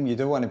of time, you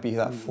don't want to be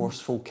that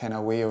forceful kind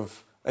of way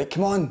of, like,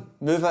 come on,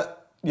 move it,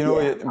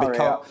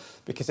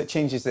 because it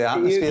changes the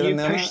atmosphere in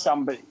there. You push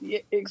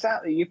somebody,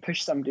 exactly, you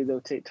push somebody,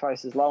 they'll take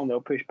twice as long,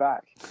 they'll push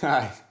back.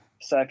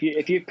 So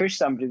if you push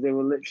somebody, they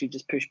will literally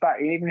just push back,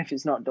 and even if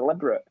it's not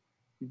deliberate,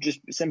 just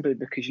simply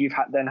because you've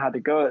then had to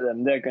go at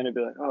them, they're going to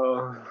be like,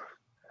 oh,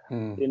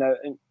 and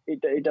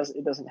it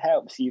doesn't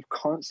help. So you've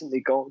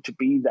constantly got to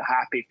be the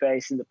happy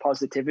face and the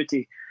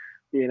positivity,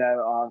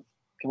 come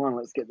on,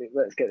 let's get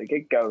the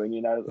gig going.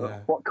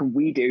 What can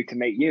we do to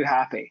make you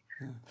happy?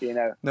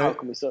 How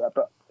can we sort that?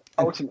 But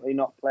ultimately,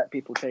 not let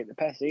people take the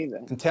piss either.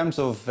 In terms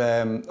of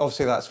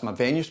obviously that's from a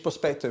venue's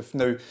perspective.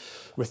 Now,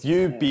 with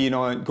you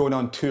going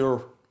on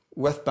tour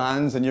with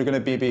bands, and you're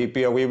going to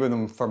be away with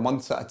them for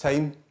months at a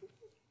time.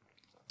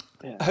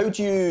 How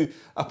do you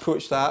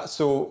approach that?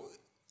 So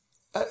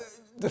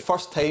the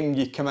first time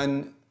you come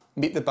in,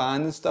 meet the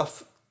band and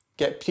stuff,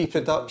 get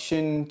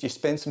pre-production, do you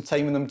spend some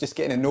time with them just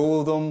getting to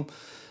know them?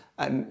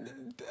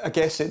 And I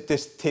guess it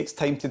just takes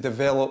time to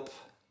develop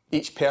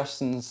each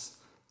person's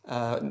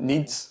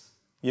needs,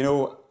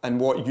 and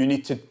what you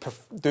need to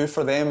do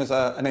for them as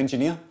an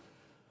engineer.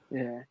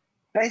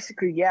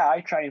 Basically, I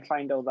try and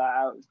find all that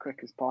out as quick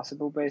as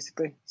possible,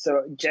 basically.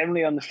 So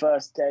generally on the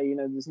first day,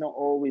 there's not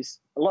always,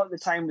 a lot of the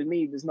time with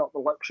me, there's not the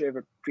luxury of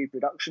a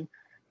pre-production.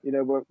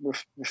 We're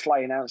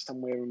flying out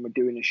somewhere and we're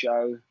doing a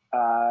show.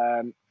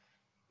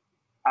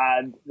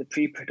 And the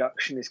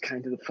pre-production is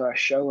kind of the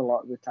first show a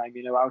lot of the time.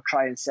 You know, I'll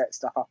try and set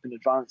stuff up in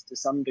advance to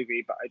some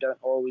degree, but I don't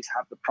always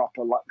have the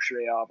proper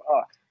luxury of,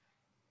 oh,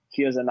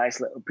 here's a nice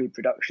little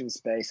pre-production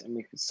space and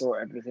we can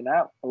sort everything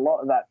out. A lot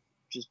of that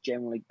just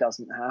generally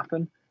doesn't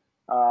happen.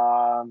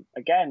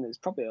 Again, there's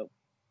probably a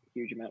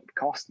huge amount of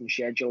cost and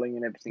scheduling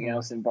and everything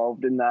else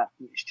involved in that.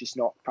 It's just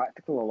not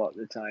practical a lot of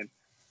the time.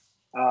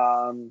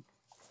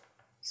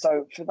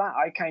 So for that,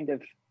 I kind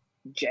of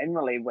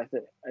generally with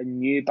a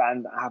new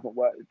band that I haven't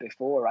worked with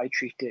before, I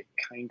treat it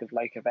kind of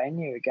like a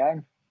venue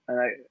again. And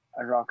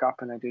I rock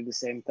up and I do the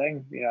same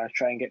thing. You know, I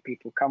try and get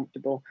people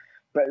comfortable.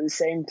 But at the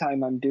same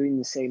time, I'm doing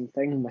the same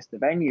thing with the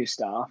venue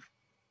staff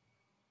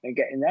and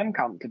getting them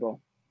comfortable,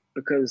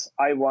 because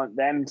I want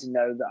them to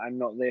know that I'm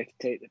not there to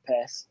take the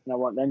piss, and I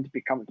want them to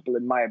be comfortable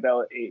in my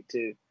ability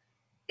to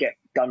get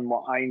done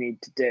what I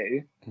need to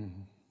do.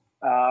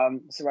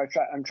 So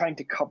I'm trying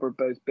to cover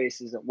both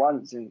bases at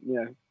once, and you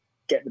know,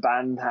 get the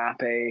band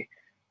happy,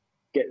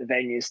 get the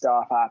venue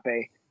staff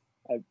happy,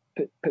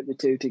 put the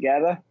two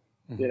together.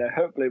 You know,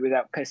 hopefully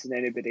without pissing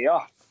anybody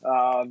off.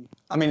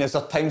 I mean, is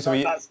there times where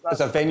is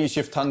there venues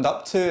you've turned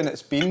up to and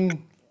it's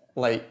been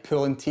like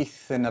pulling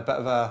teeth and a bit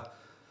of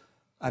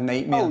a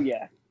nightmare? Oh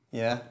yeah,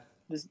 yeah.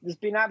 There's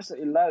been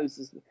absolutely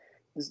loads.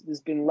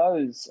 There's been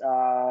loads.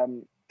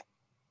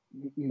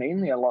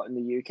 Mainly a lot in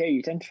the UK.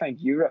 You tend to find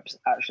Europe's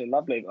actually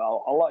lovely.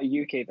 Well, a lot of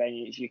UK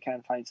venues you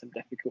can find some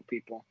difficult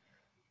people.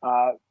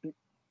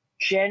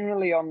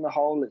 Generally, on the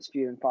whole, it's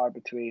few and far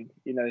between.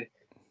 You know,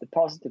 the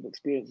positive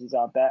experiences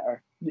are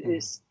better.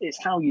 It's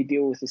how you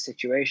deal with the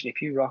situation.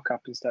 If you rock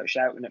up and start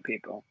shouting at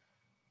people,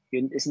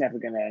 it's never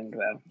going to end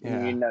well.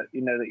 Yeah.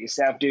 You know that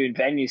yourself doing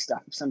venue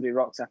stuff. If somebody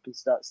rocks up and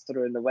starts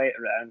throwing the weight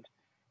around,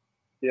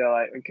 you're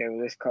like, okay,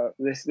 well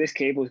this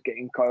cable's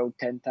getting coiled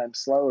 10 times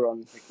slower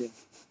on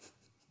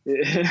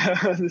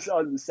the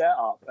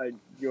setup, and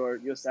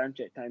your sound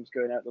check time's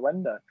going out the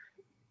window.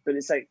 But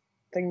it's like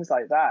things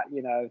like that.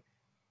 You know,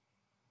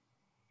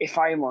 if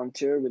I'm on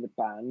tour with a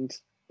band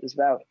as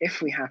well,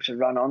 if we have to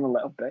run on a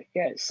little bit,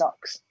 yeah, it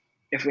sucks.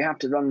 If we have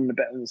to run a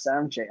bit on the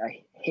sound check,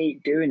 I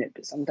hate doing it,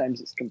 but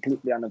sometimes it's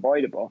completely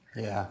unavoidable.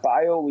 Yeah. But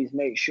I always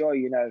make sure,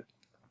 you know,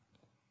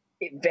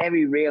 it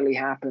very rarely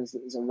happens that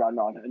there's a run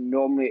on, and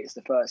normally it's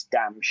the first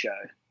damn show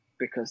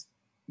because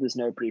there's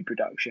no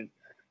pre-production.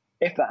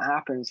 If that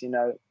happens, you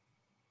know,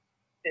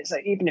 it's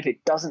like, even if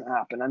it doesn't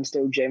happen, I'm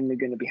still generally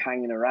going to be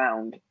hanging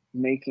around,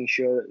 making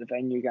sure that the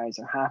venue guys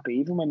are happy,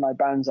 even when my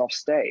band's off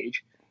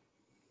stage,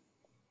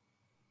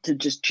 to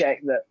just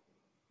check that,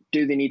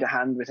 do they need a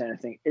hand with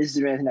anything? Is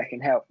there anything I can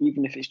help?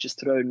 Even if it's just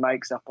throwing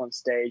mics up on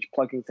stage,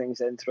 plugging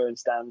things in, throwing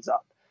stands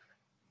up.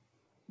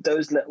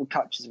 Those little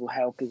touches will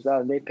help as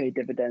well. They pay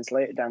dividends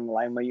later down the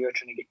line where you're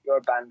trying to get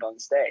your band on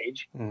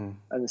stage and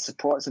the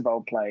supports have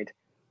all played,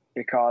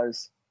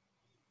 because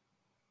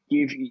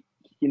you've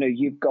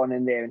gone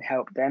in there and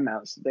helped them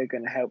out, so they're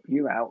going to help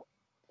you out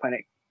when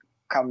it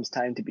comes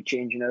time to be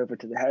changing over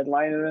to the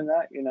headliner and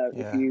that. You know,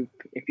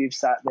 if you've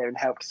sat there and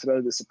helped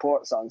throw the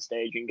supports on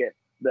stage and get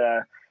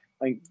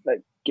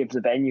give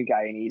the venue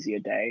guy an easier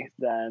day,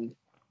 then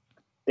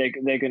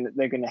they're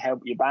gonna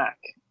help you back.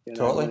 You know,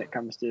 totally. When it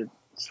comes to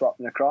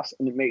swapping across,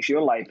 and it makes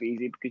your life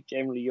easy because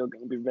generally you're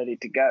going to be ready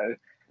to go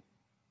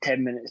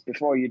 10 minutes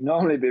before you'd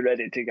normally be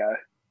ready to go.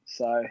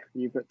 So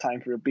you've got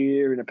time for a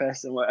beer and a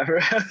piss and whatever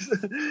else.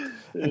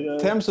 In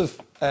terms of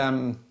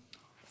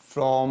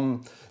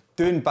from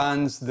doing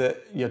bands that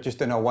you're just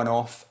doing a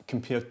one-off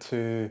compared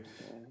to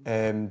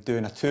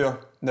doing a tour.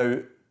 Now,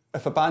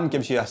 if a band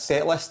gives you a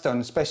set list,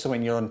 and especially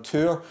when you're on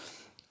tour,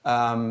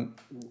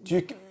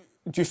 do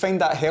you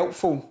find that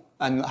helpful,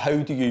 and how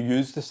do you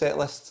use the set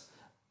list?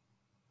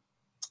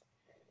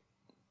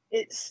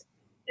 It's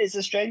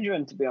a strange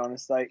one, to be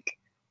honest. Like,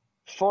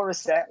 for a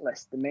set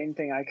list, the main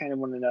thing I kind of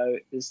want to know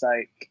is,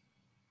 like,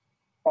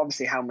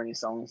 obviously how many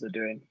songs they're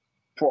doing,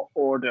 what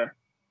order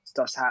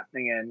stuff's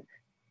happening in,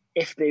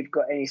 if they've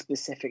got any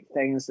specific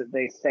things that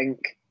they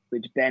think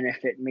would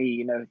benefit me.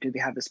 You know, do they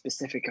have a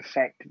specific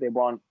effect they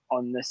want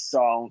on this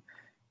song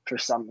for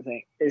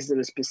something? Is there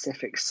a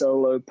specific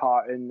solo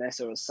part in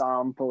this, or a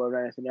sample or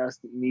anything else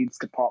that needs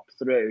to pop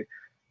through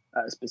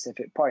at a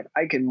specific point?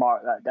 I can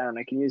mark that down.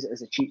 I can use it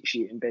as a cheat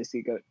sheet and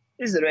basically go,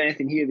 is there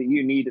anything here that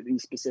you need at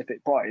these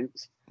specific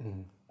points?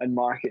 And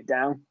mark it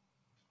down.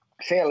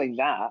 Failing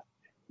that,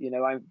 you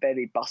know, I'm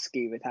very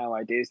busky with how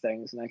I do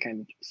things, and I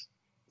kind of just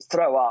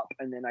throw up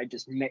and then I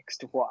just mix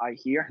to what I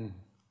hear.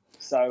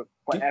 So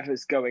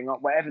whatever's going on,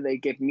 whatever they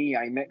give me,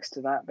 I mix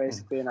to that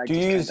basically, and I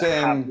just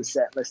have the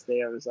set list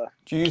there as a.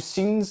 Do you use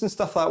scenes and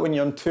stuff like that when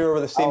you're on tour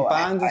with the same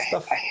band and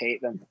stuff? I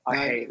hate them. I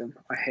hate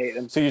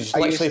them. So you just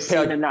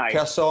literally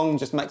per song,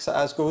 just mix it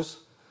as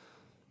goes?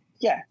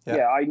 Yeah.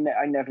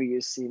 I never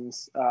use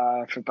scenes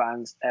for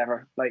bands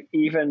ever. Like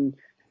even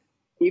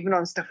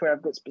on stuff where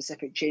I've got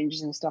specific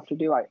changes and stuff to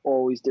do, I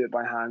always do it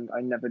by hand.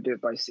 I never do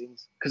it by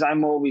scenes, because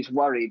I'm always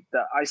worried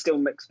that I still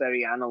mix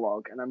very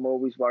analog, and I'm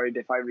always worried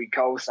if I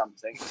recall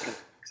something, it's going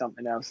to pick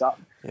something else up.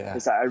 Yeah.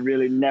 It's like I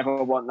really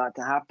never want that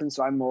to happen.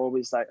 So I'm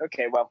always like,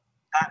 okay, well,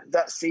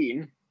 that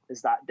scene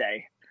is that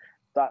day.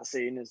 that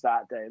scene is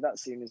that day, that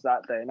scene is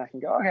that day, and I can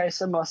go, okay,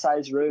 similar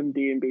size room,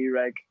 D&B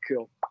rig,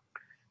 cool.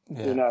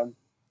 Yeah. You know,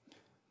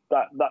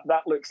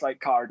 that looks like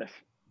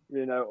Cardiff,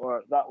 you know,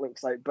 or that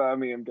looks like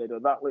Birmingham did, or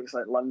that looks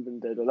like London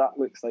did, or that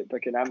looks like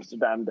fucking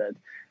Amsterdam did,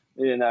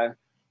 you know,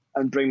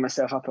 and bring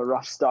myself up a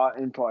rough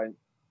starting point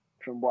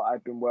from what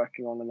I've been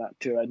working on in that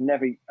tour. I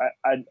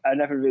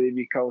never really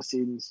recall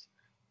scenes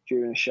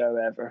during a show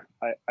ever.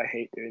 I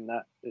hate doing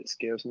that. It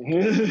scares me.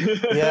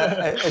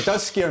 Yeah, it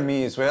does scare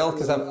me as well,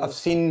 because I've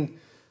seen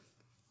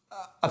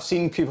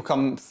people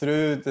come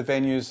through the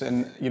venues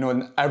and, you know,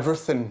 and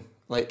everything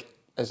like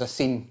is a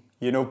scene,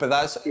 you know, but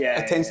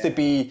it tends to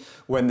be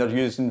when they're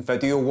using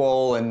video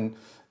wall and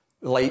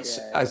lights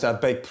as a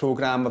big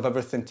program of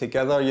everything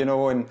together, you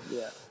know, and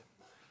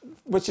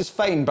which is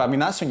fine, but I mean,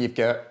 that's when you've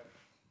got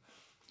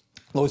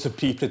loads of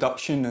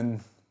pre-production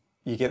and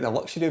you get the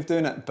luxury of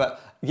doing it.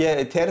 But yeah,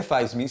 it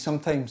terrifies me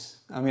sometimes.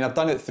 I mean, I've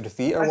done it through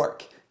theatre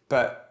work,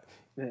 but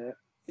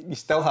you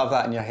still have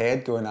that in your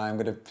head going, I'm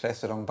going to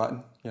press the wrong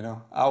button, you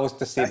know. I always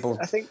disabled.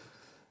 I think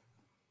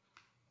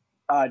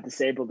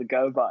disable the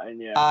go button,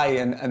 yeah. Aye,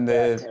 and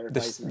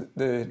the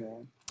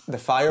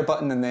fire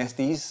button in the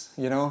SDs,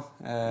 you know,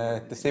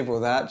 disable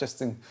that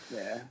just in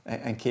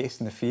case,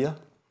 in the fear.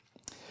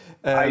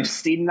 I've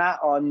seen that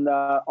on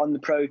the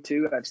Pro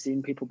 2. I've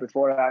seen people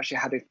before. I actually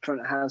had a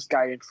front house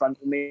guy in front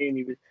of me, and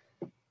he was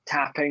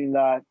tapping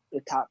the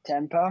tap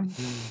tempo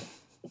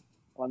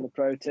on the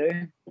Pro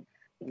 2.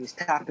 He was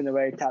tapping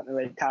away,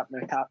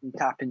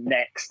 tapping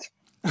next.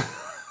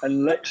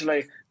 And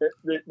literally,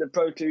 the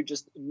Pro 2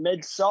 just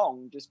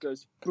mid-song just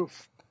goes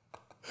poof.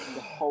 And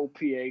the whole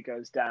PA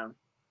goes down.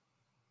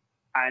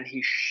 And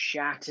he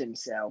shat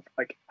himself,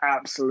 like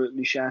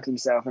absolutely shat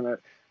himself.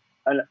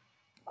 And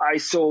I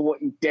saw what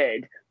he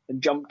did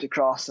and jumped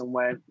across and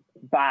went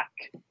back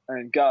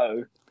and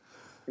go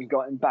and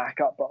got him back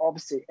up. But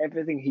obviously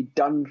everything he'd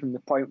done from the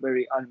point where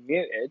he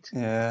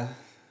unmuted,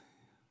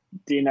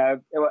 you know,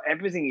 well,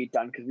 everything he'd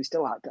done, because we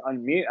still had to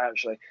unmute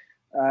actually,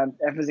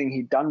 everything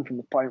he'd done from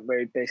the point where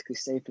he basically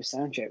saved for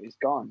sound check was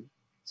gone.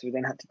 So we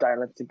then had to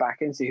dial everything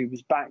back in. So he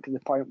was back to the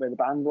point where the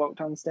band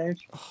walked on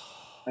stage.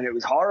 And it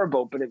was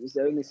horrible, but it was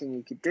the only thing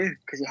he could do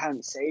because he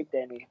hadn't saved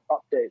any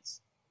updates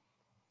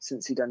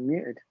since he'd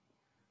unmuted.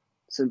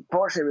 So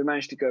fortunately, we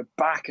managed to go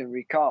back and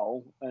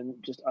recall and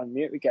just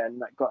unmute again.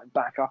 And that got him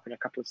back up in a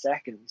couple of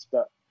seconds.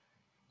 But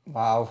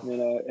wow, you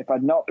know, if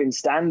I'd not been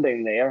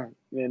standing there,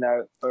 you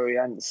know, or he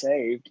hadn't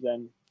saved,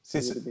 then he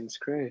would have been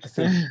screwed.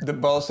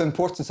 Well, it's the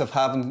importance of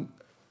having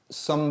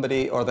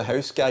somebody or the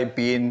house guy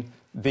being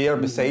there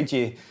beside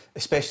you,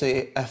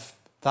 especially if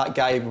that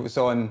guy was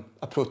on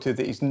a Pro 2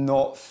 that he's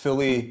not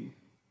fully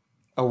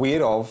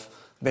aware of,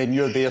 then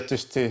you're there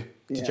just to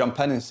jump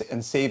in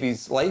and save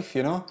his life,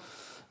 you know?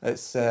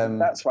 It's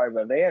that's why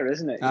we're there,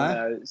 isn't it? You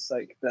know, it's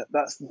like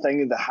that's the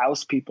thing of the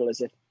house people,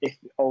 is if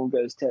all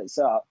goes tits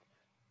up,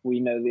 we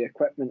know the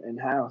equipment in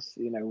house,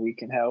 you know, we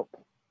can help.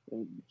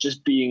 And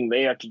just being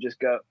there to just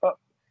go up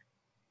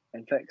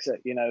and fix it,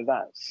 you know,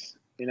 that's,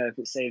 you know, if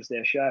it saves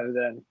their show,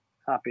 then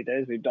happy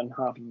days, we've done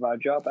half of our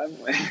job,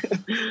 haven't we?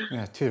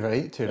 Yeah, too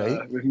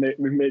right. We've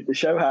made the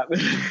show happen.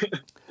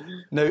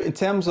 Now, in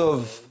terms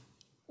of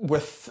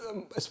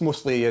it's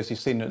mostly, as you've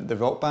seen, the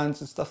rock bands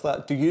and stuff like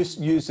that, do you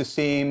use the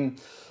same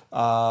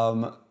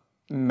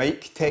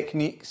mic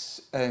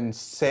techniques and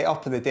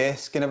setup of the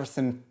desk and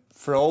everything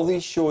for all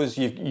these shows?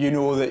 You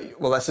know that,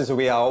 well, this is the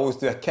way I always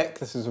do a kick,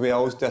 this is the way I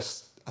always do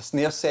a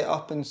snare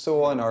setup and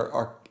so on,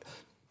 or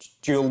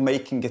dual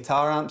mic and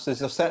guitar amps? Is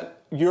there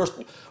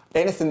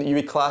anything that you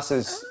would class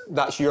as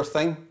that's your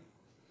thing?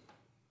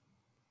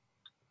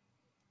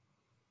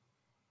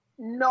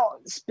 Not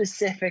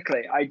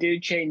specifically. I do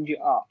change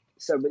it up.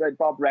 So with like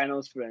Bob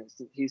Reynolds, for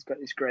instance, he's got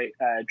this great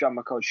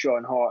drummer called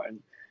Sean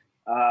Horton.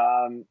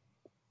 And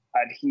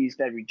he's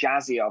very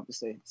jazzy,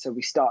 obviously. So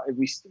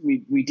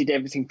we did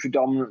everything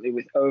predominantly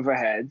with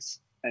overheads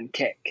and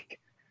kick.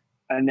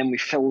 And then we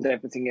filled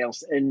everything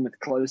else in with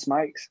close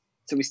mics.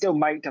 So we still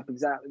mic'd up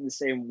exactly the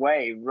same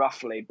way,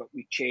 roughly, but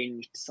we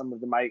changed some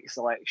of the mic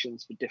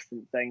selections for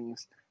different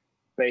things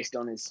based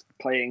on his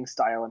playing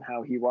style and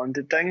how he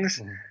wanted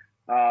things.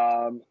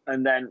 And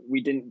then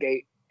we didn't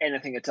gate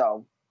anything at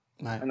all.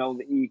 Right. And all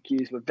the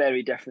EQs were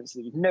very different. So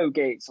there was no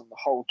gates on the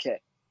whole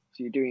kit.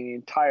 So you're doing the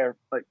entire,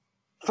 like,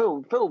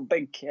 full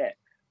big kit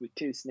with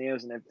 2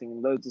 snares and everything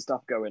and loads of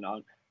stuff going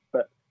on,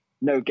 but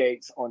no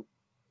gates on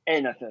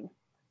anything.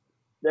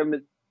 Then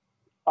with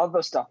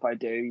other stuff I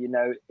do, you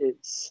know,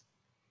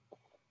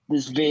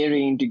 there's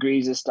varying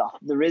degrees of stuff.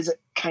 There is a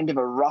kind of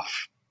a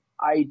rough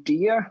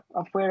idea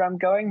of where I'm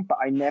going, but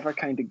I never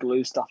kind of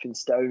glue stuff in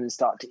stone and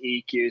start to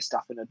EQ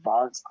stuff in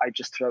advance. I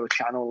just throw a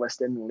channel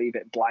list in and leave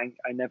it blank.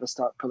 I never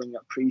start pulling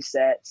up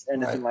presets,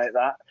 anything like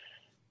that.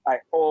 I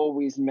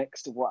always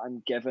mix to what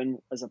I'm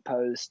given, as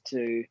opposed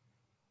to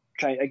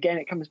trying. Again,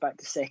 it comes back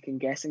to second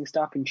guessing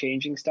stuff and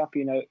changing stuff.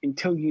 You know,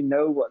 until you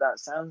know what that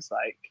sounds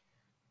like,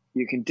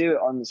 you can do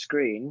it on the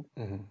screen,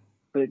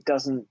 but it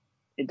doesn't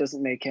it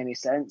doesn't make any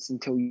sense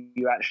until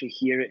you actually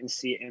hear it and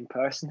see it in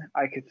person.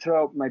 I could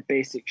throw up my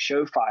basic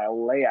show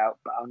file layout,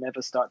 but I'll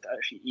never start to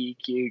actually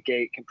EQ,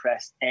 gate,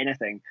 compress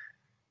anything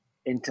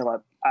until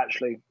I'm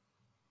actually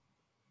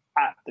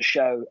at the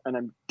show and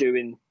I'm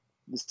doing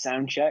the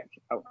sound check.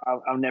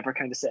 I'll never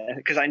kind of say it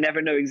because I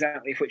never know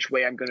exactly which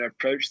way I'm going to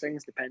approach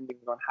things depending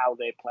on how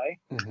they play.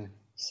 Mm-hmm.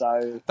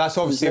 So that's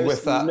obviously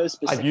with a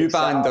U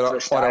band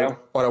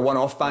or a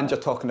one-off band you're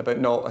talking about,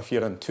 not if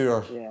you're on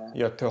tour.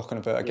 You're talking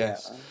about, I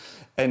guess.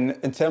 And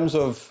in terms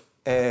of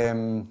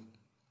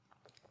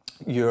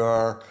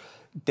your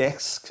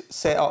desk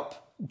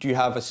setup, do you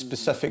have a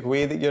specific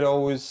way that you're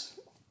always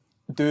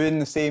doing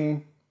the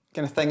same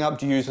kind of thing up?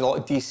 Do you use a lot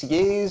of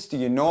DCAs? Do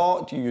you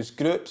not? Do you use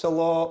groups a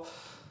lot?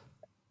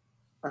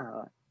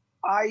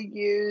 I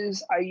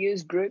use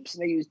groups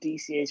and I use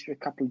DCAs for a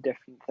couple of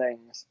different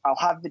things. I'll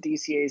have the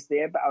DCAs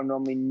there, but I'll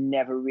normally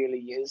never really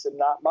use them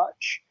that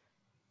much.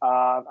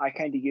 I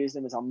kind of use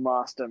them as a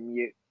master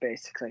mute,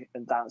 basically,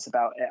 and that's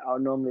about it. I'll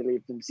normally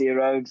leave them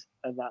zeroed,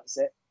 and that's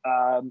it.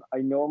 I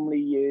normally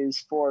use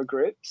 4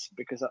 groups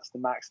because that's the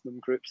maximum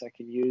groups I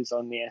can use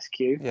on the SQ.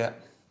 Yeah.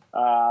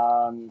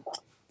 I'll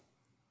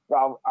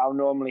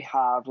normally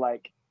have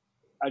like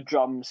a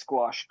drum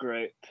squash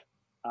group.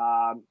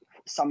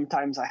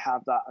 Sometimes I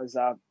have that as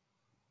a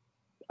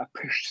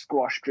push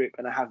squash group,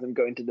 and I have them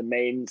go into the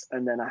mains,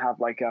 and then I have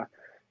like a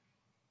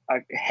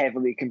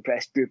heavily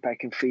compressed group I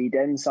can feed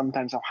in.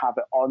 Sometimes I'll have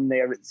it on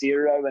there at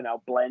 0 and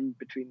I'll blend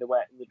between the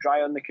wet and the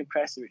dry on the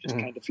compressor. It just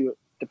kind of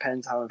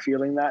depends how I'm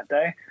feeling that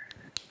day.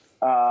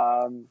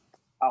 I'll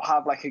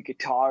have like a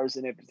guitars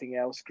and everything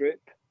else group.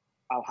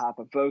 I'll have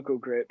a vocal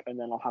group, and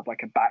then I'll have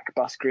like a back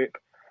bus group,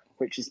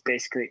 which is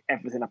basically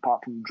everything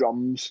apart from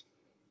drums.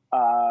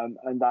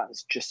 And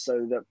that's just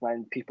so that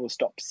when people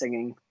stop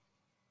singing,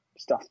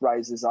 stuff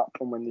rises up,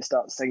 and when they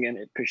start singing,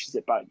 it pushes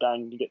it back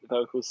down. You get the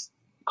vocals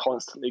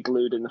constantly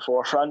glued in the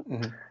forefront.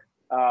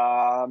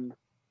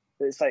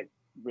 It's like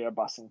rear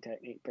bussing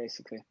technique,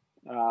 basically.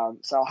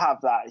 So I'll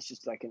have that. It's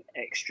just like an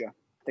extra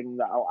thing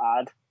that I'll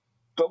add.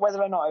 But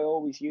whether or not I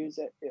always use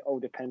it, it all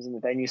depends on the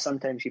venue.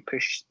 Sometimes you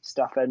push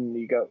stuff in and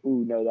you go,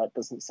 "Ooh, no, that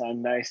doesn't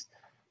sound nice,"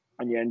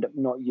 and you end up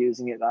not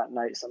using it that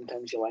night.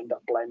 Sometimes you'll end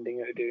up blending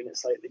it or doing it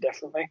slightly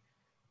differently.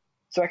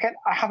 So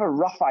I have a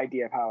rough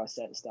idea of how I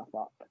set stuff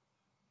up.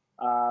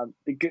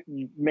 The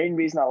main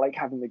reason I like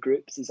having the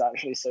groups is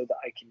actually so that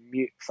I can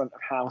mute front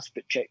of house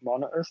but check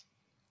monitors.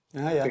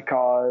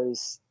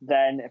 Because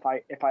then if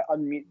I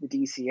unmute the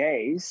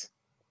DCAs,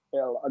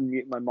 it'll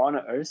unmute my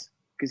monitors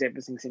because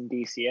everything's in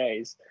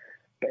DCAs.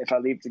 But if I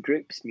leave the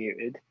groups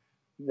muted,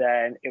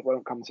 then it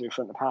won't come through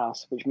front of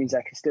house, which means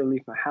I can still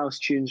leave my house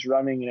tunes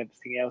running and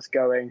everything else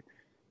going.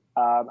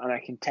 And I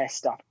can test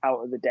stuff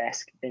out of the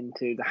desk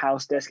into the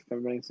house desk if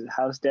I'm running to the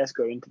house desk,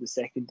 or into the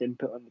second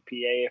input on the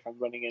PA if I'm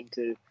running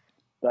into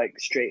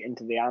straight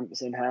into the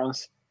amps in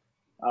house.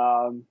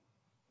 I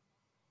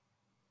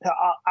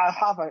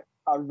have a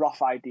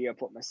rough idea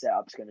of what my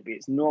setup's going to be.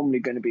 It's normally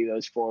going to be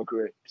those 4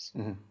 groups.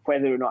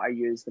 Whether or not I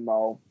use them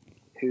all,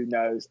 who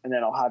knows? And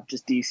then I'll have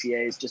just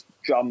DCAs, just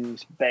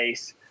drums,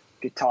 bass,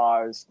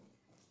 guitars,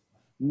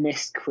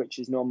 MISC, which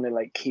is normally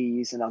like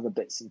keys and other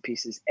bits and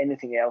pieces.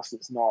 Anything else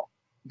that's not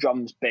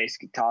drums, bass,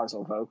 guitars,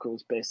 or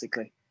vocals,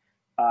 basically,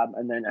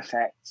 and then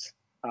effects.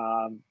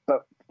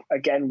 But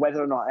again,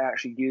 whether or not I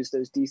actually use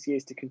those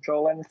DCAs to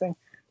control anything,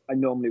 I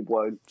normally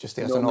won't. Just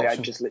as normally, an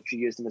option. I just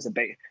literally use them as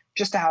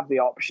just to have the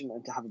option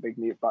and to have a big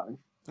mute button.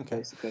 Okay.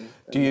 Basically,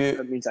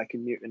 That means I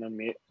can mute and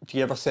unmute. Do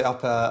you ever set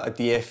up a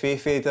DFA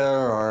fader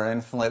or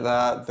anything like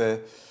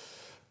that?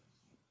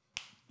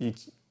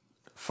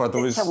 For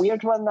those. It's a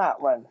weird one.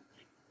 That one.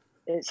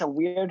 It's a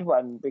weird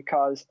one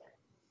because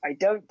I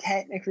don't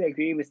technically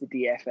agree with the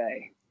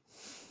DFA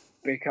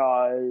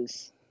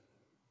because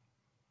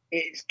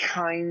it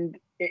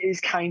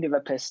is kind of a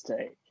piss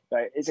take,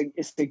 right? It's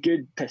a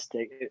good piss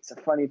take. It's a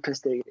funny piss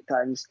take at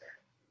times,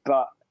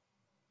 but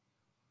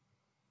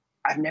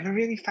I've never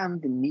really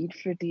found the need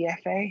for a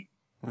DFA.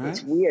 Right.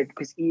 It's weird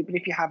because even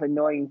if you have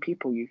annoying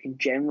people, you can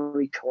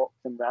generally talk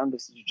them around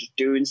as you're just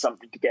doing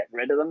something to get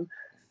rid of them.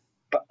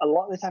 But a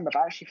lot of the time, I've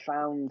actually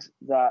found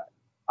that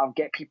I'll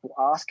get people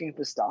asking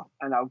for stuff,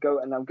 and I'll go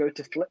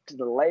to flip to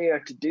the layer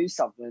to do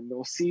something, and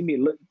they'll see me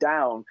look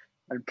down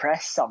and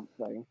press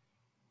something,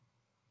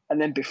 and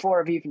then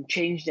before I've even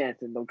changed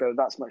anything, they'll go,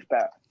 "That's much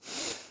better."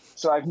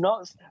 So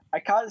I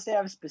can't say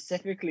I've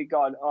specifically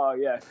gone, "Oh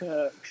yeah,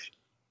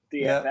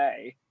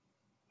 DFA,"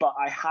 but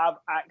I have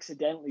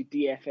accidentally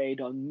DFA'd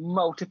on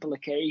multiple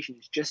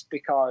occasions just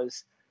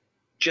because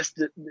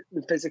the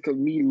physical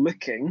me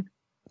looking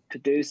to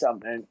do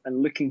something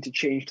and looking to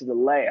change to the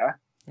layer.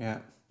 Yeah.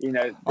 You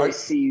know, they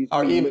see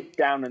me look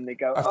down and they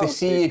go, if they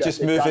see you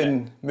just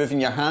moving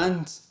your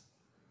hands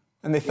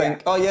and they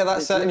think, "Oh yeah,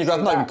 that's it," and you go,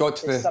 "I've not even got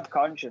to the..." It's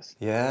subconscious.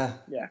 Yeah.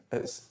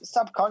 It's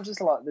subconscious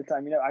a lot of the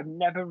time. You know, I've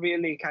never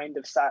really kind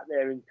of sat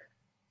there and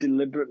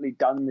deliberately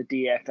done the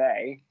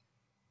DFA,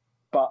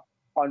 but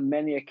on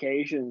many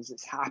occasions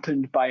it's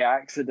happened by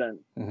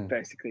accident,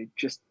 basically,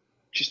 just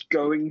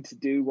going to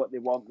do what they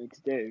want me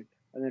to do.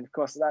 And then, of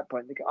course, at that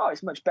point, they go, oh,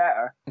 it's much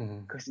better,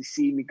 because they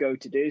see me go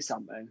to do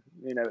something,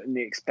 you know, and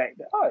they expect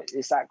that, oh,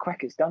 it's that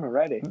quick, it's done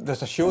already.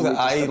 There's a show that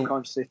I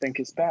subconsciously think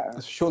it's better.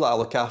 There's a show that I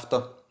look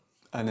after,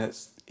 and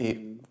it's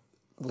 8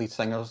 lead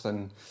singers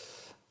and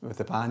with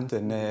the band,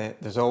 and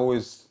there's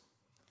always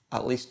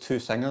at least 2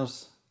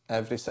 singers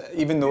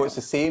even though it's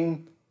the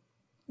same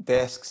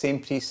desk,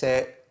 same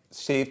preset,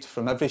 saved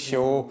from every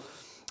show,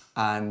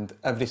 and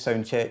every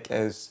sound check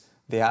is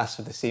they ask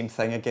for the same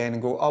thing again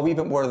and go, oh, a wee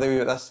bit more of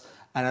this,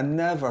 and I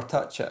never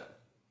touch it,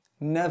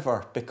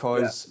 never,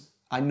 because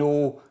I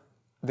know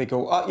they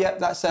go, oh yeah,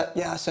 that's it,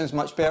 yeah, that sounds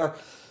much better.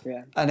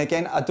 Yeah. And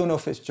again, I don't know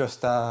if it's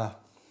just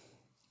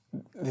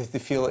they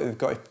feel like they've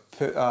got to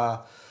put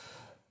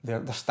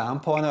their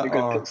stamp on it,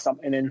 or put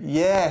something in.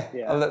 Yeah,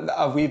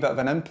 a wee bit of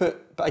an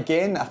input. But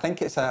again, I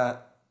think it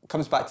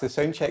comes back to the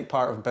sound check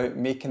part about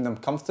making them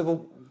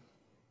comfortable.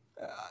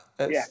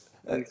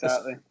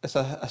 Exactly. It's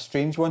a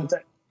strange one.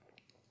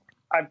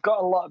 I've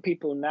got a lot of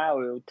people now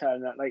who will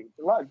turn up, like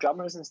a lot of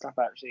drummers and stuff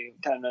actually,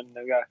 who turn in and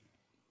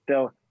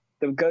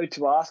they'll go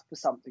to ask for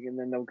something, and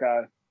then they'll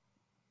go,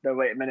 no,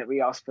 wait a minute,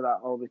 we ask for that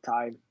all the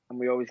time and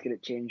we always get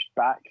it changed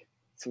back,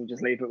 so we'll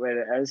just leave it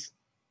where it is.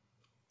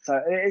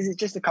 So it's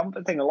just a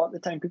comfort thing. A lot of the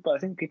time I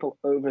think people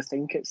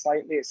overthink it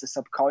slightly. It's a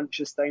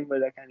subconscious thing where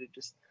they're kind of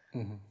just,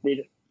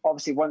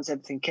 obviously once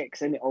everything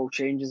kicks in, it all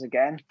changes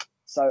again.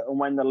 So, and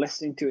when they're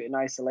listening to it in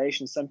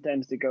isolation,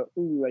 sometimes they go,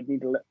 ooh, I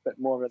need a little bit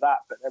more of that.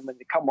 But then when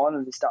they come on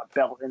and they start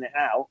belting it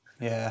out,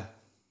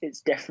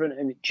 it's different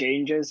and it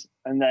changes.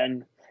 And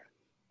then,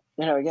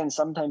 you know, again,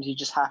 sometimes you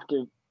just have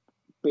to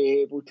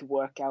be able to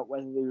work out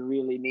whether they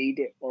really need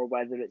it or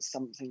whether it's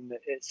something that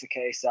it's a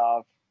case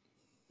of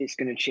it's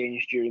going to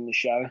change during the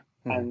show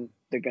and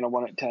they're going to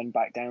want it turned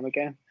back down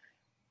again,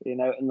 you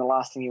know, and the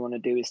last thing you want to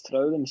do is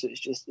throw them. So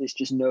it's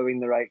just knowing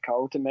the right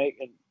call to make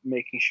and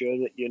making sure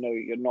that, you know,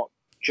 you're not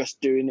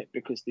just doing it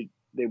because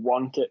they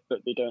want it,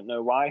 but they don't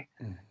know why.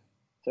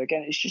 So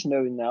again, it's just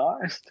knowing the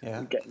artist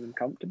and getting them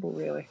comfortable,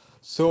 really.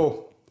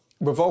 So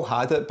we've all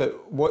had it,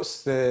 but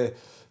what's the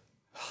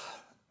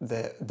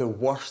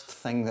worst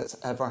thing that's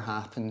ever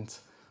happened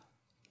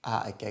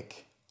at a gig,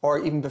 or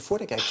even before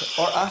a gig,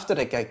 or after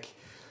a gig?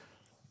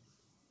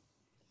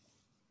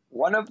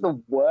 One of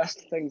the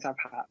worst things I've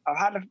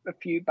had a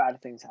few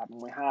bad things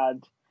happen. We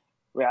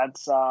had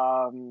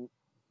some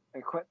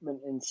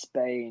equipment in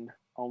Spain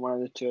on one of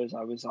the tours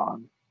I was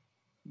on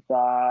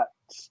that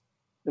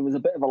there was a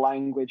bit of a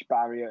language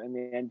barrier, and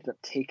they ended up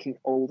taking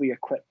all the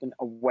equipment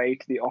away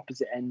to the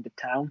opposite end of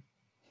town.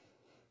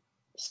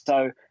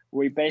 So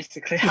we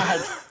basically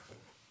had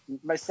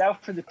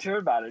myself and the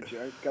tour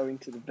manager going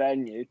to the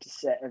venue to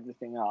set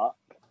everything up.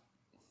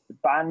 The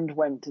band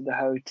went to the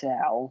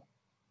hotel,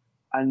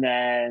 and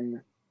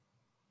then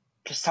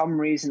for some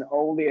reason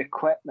all the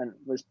equipment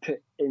was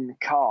put in the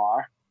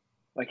car,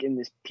 like in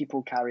this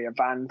people carrier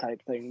van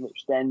type thing,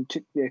 which then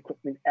took the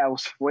equipment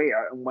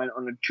elsewhere and went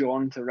on a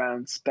jaunt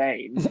around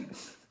Spain.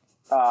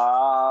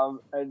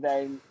 And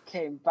then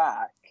came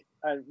back.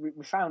 And we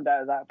found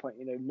out at that point,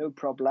 you know, no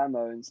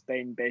problemo in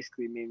Spain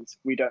basically means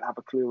we don't have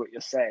a clue what you're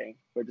saying.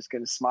 We're just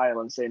going to smile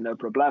and say no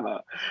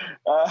problemo.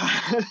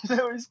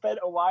 So we spent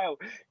a while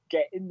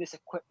getting this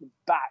equipment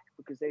back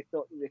because they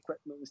thought the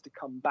equipment was to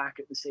come back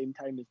at the same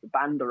time as the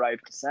band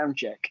arrived to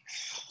soundcheck.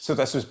 So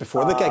this was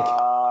before the gig?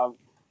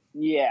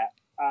 Yeah.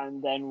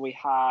 And then we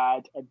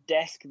had a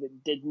desk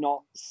that did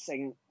not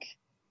sync.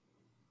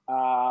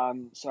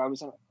 So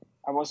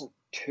I wasn't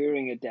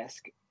touring a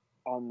desk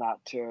on that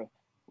tour.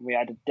 We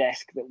had a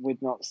desk that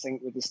would not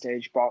sync with the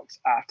stage box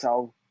at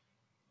all,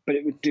 but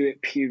it would do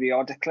it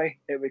periodically.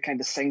 It would kind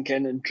of sink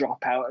in and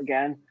drop out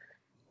again.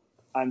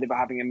 And they were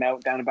having a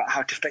meltdown about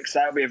how to fix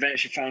that. We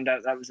eventually found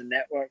out that was a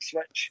network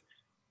switch.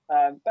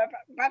 But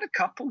I've had a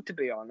couple, to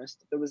be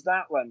honest. There was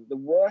that one. The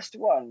worst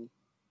one,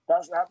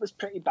 that was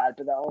pretty bad,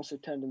 but that also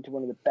turned into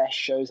one of the best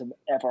shows I've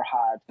ever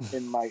had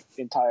in my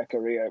entire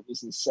career. It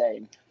was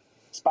insane.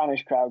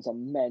 Spanish crowds are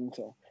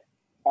mental.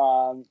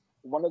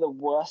 One of the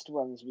worst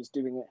ones was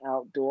doing an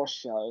outdoor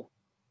show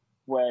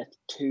with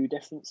 2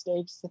 different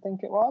stages, I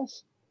think it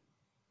was.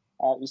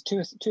 It was two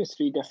or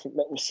three different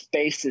little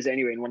spaces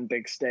anyway in one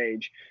big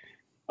stage.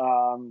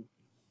 And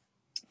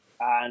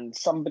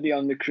somebody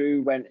on the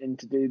crew went in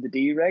to do the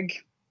D-rig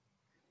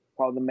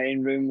while the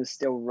main room was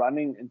still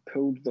running and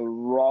pulled the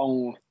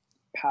wrong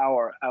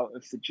power out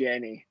of the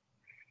Jenny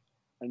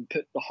and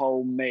put the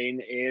whole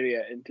main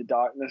area into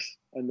darkness.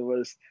 And there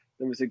was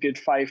a good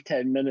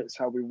 5-10 minutes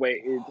while we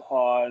waited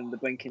on the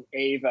blinking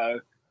Avo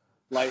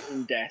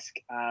lighting desk.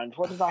 And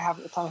what did I have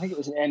at the time? I think it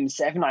was an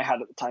M7 I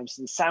had at the time.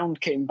 So the sound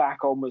came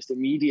back almost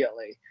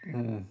immediately.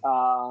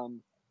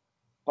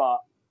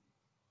 But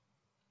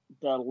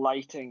the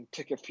lighting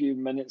took a few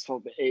minutes while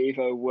the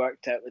Avo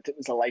worked out that it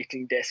was a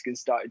lighting desk and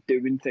started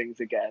doing things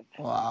again.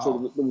 Wow.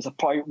 So there was a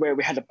point where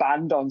we had a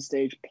band on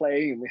stage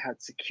playing and we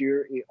had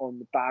security on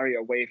the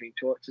barrier waving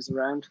torches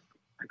around,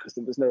 because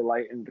there was no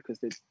lighting because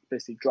they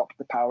basically dropped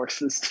the power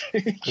to the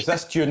stage. Was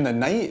this during the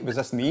night? Was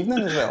this in the evening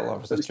as well? Or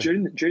was it was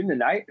during the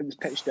night. It was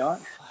pitch dark.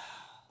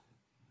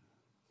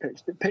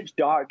 pitch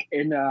dark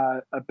in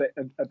a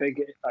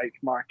big like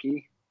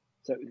marquee.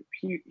 So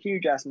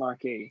huge ass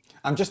marquee.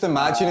 I'm just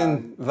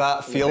imagining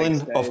that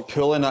feeling of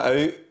pulling it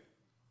out.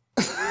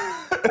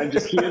 I'm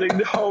just hearing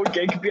the whole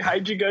gig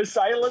behind you go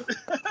silent.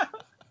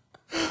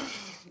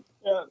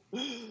 Yeah.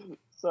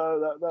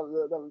 So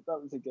that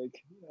was a gig.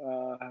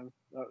 That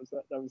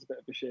was a bit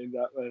of a shame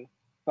that way.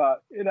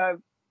 But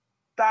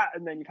that,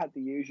 and then you've had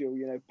the usual,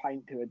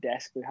 pint to a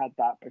desk. We had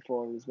that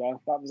before as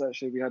well. That was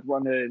actually, we had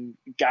one in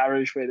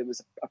garage where there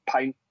was a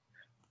pint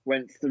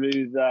went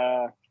through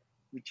the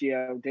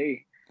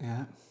GLD.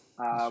 Yeah.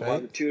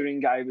 While the touring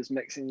guy was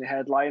mixing the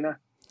headliner,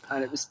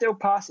 and it was still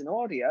passing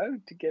audio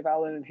to give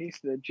Alan and Heath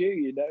their due.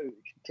 You can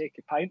take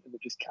a pint and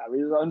it just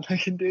carries on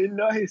making doing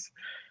noise.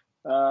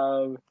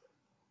 So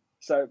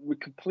we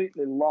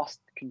completely lost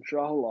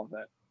control of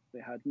it. We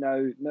had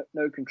no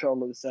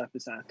control of the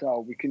surface at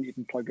all. We couldn't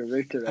even plug a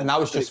router in. And that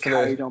was just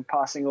carried on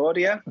passing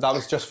audio. That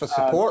was just for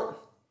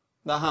support.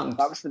 That happened.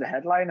 That was for the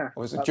headliner.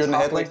 Or was it during the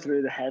headliner?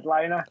 Through the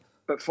headliner.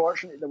 But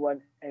fortunately, there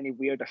weren't any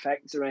weird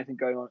effects or anything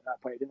going on at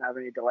that point. It didn't have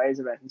any delays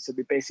or anything. So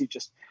we basically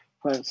just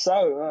went,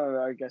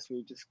 I guess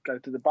we just go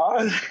to the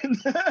bar.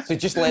 So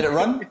just let it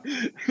run?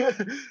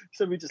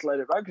 So we just let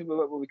it run because we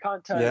went, well, we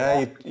can't turn it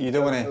off. Yeah, you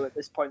don't want to. At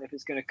this point, if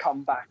it's going to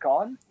come back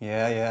on.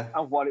 Yeah.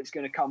 And what it's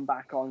going to come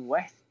back on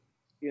with.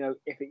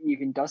 If it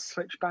even does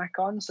switch back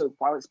on. So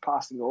while it's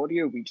passing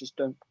audio, we just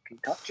don't fucking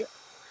touch it.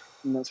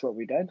 And that's what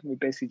we did. We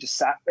basically just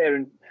sat there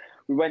and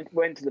we went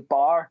to the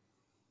bar.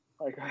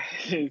 Like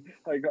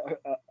I got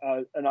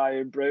an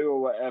iron brew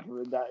or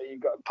whatever, and that you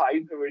got a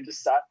pint, and we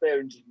just sat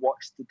there and just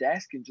watched the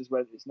desk and just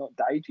went, it's not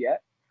died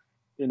yet.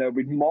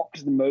 We'd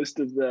mopped the most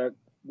of the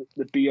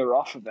beer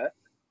off of it.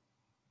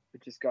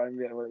 We're just going,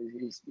 well,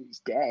 he's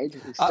dead.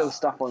 There's still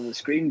stuff on the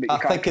screen, but you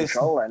can't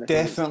control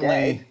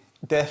anything.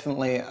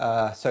 Definitely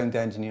a sound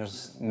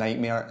engineer's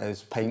nightmare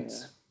is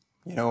pints.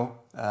 Yeah.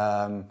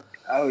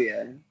 Oh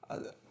yeah.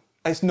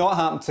 It's not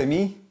happened to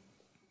me.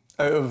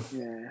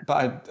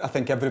 But I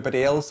think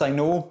everybody else I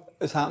know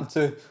has happened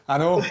to. I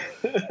know,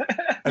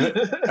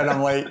 and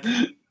I'm like,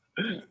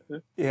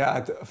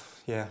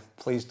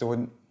 please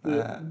don't.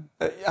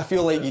 I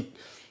feel like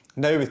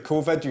now with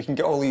COVID, you can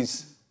get all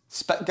these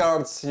spit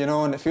guards,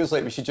 and it feels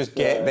like we should just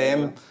get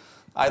them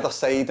either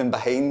side and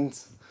behind.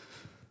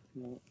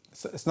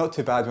 It's not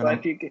too bad when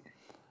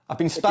I've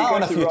been spat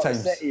on a few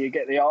times. City, you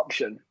get the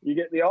option. You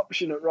get the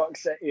option at Rock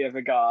City of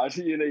a guard.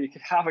 You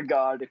could have a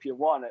guard if you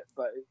want it,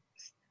 but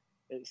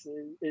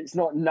it's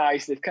not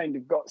nice. They've kind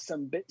of got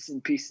some bits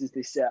and pieces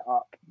they set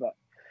up, but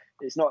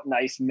it's not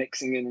nice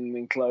mixing in an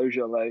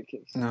enclosure.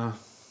 No.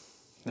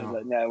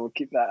 Like, no, we'll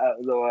keep that out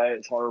of the way.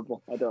 It's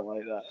horrible. I don't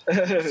like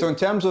that. So in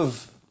terms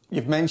of,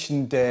 you've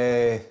mentioned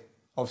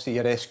obviously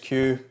your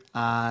SQ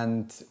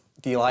and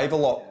D-Live a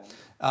lot.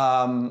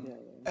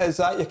 Is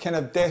that your kind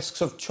of desks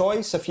of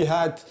choice? If you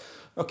had,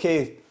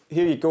 okay,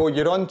 here you go,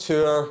 you're on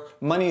tour,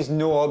 money's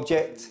no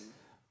object,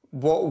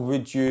 what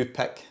would you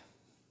pick?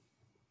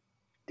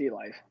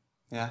 D-Live.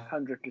 Yeah.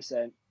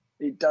 100%.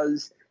 It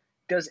does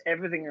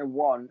everything I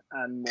want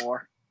and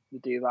more, the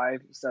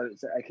D-Live, so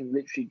I can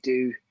literally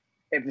do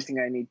everything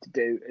I need to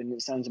do, and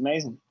it sounds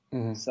amazing.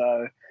 Mm-hmm.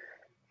 So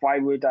why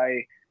would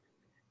I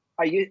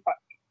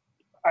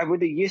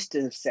would have used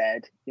to have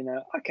said,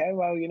 okay,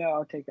 well,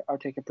 I'll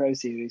take a Pro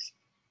Series.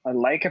 I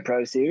like a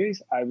Pro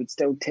Series. I would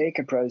still take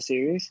a Pro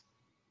Series,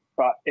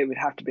 but it would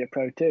have to be a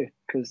Pro 2,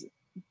 because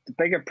the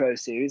bigger Pro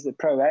Series, the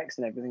Pro X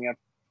and everything,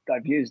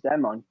 I've used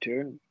them on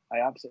tour. I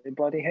absolutely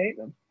bloody hate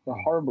them. They're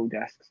horrible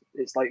desks.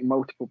 It's like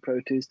multiple Pro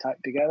 2s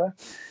tacked together.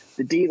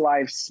 The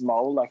D-Live's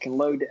small. I can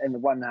load it in the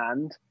one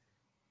hand,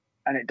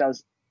 and it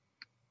does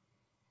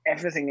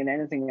everything and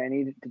anything I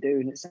need it to do,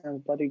 and it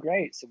sounds bloody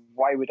great. So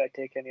why would I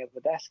take any other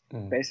desk?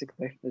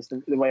 Basically, that's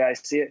the way I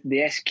see it.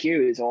 The SQ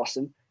is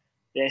awesome.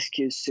 The SQ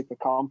is super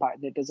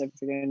compact. It does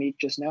everything I need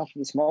just now for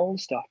the small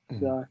stuff.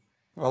 So,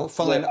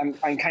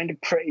 I'm kind of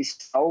pretty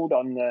sold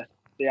on the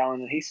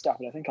Alan and Heath stuff,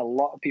 and I think a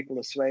lot of people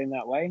are swaying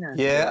that way now.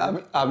 Yeah,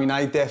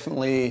 I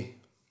definitely,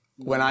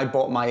 when I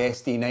bought my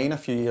SD9 a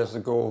few years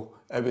ago,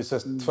 it was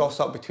a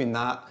toss-up between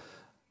that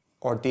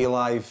or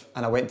D-Live,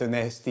 and I went down the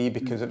SD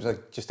because it was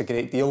just a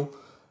great deal.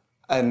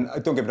 And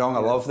don't get me wrong, I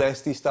love the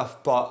SD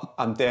stuff, but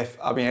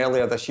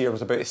earlier this year I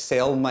was about to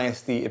sell my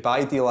SD to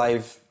buy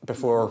D-Live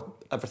before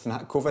everything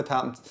COVID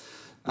happened.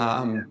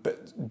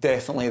 But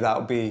definitely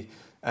that'll be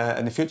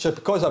in the future,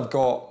 because I've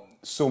got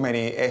so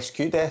many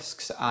SQ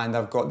desks and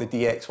I've got the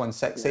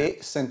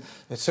DX168s, and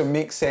so it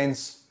makes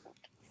sense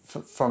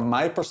from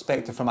my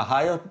perspective, from a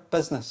higher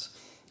business.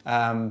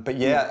 But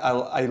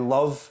I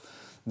love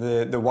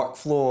the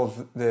workflow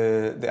of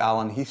the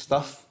Alan Heath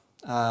stuff.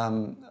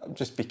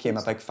 Just became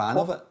a big fan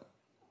of it.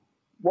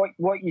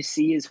 What you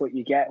see is what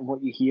you get, and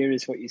what you hear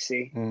is what you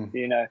see.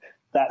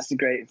 That's the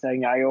great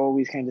thing. I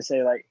always kind of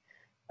say, like,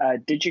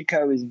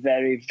 Digico is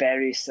very,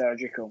 very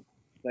surgical,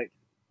 like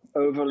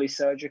overly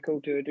surgical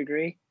to a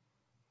degree.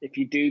 If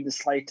you do the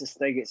slightest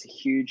thing, it's a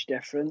huge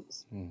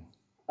difference.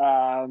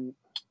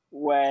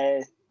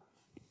 Where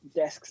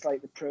desks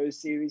like the Pro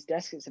Series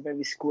desk, it's a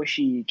very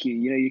squishy EQ.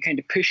 You know, you kind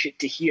of push it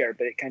to here,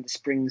 but it kind of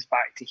springs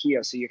back to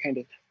here. So you're kind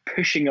of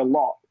pushing a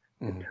lot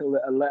to pull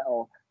it a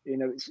little. You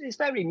know, it's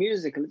very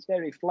musical, it's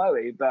very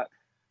flowy, but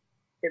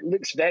it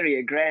looks very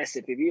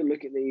aggressive. If you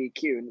look at the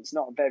EQ, and it's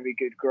not a very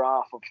good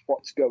graph of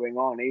what's going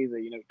on either.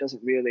 You know, it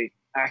doesn't really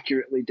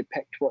accurately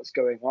depict what's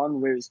going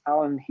on. Whereas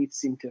Alan Heath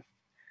seemed to have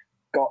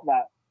got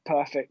that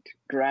perfect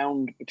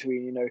ground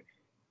between, you know,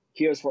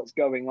 here's what's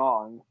going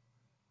on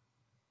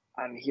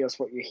and here's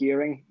what you're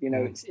hearing. You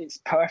know, it's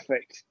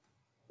perfect,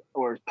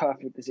 or as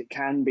perfect as it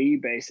can be,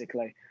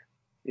 basically.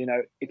 You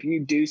know, if you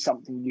do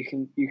something,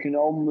 you can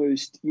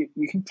almost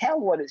you can tell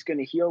what it's going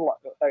to hear like.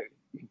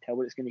 You can tell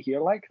what it's going to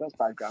hear like. That's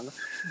bad grammar.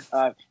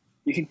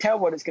 You can tell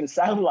what it's going to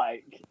sound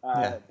like,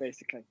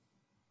 basically,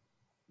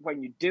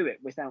 when you do it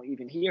without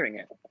even hearing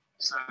it.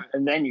 So,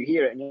 and then you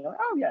hear it and you're like,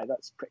 oh yeah,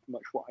 that's pretty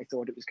much what I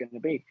thought it was going to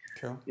be.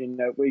 Cool. You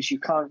know, whereas you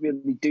can't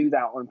really do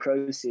that on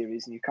Pro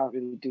Series and you can't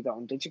really do that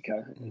on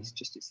Digico.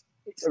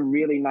 It's a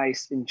really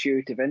nice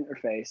intuitive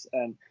interface.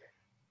 And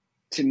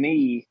to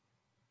me,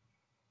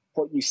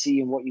 what you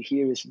see and what you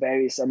hear is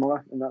very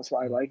similar, and that's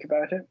what I like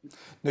about it.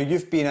 Now,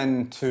 you've been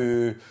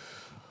into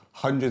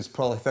hundreds,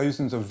 probably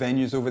thousands of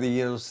venues over the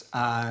years,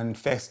 and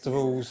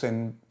festivals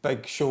and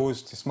big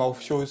shows to small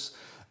shows,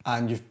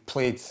 and you've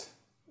played,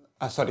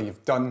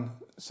 you've done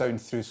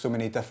sound through so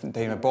many different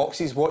dynamic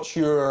boxes. What's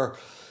your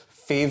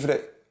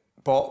favourite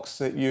box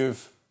that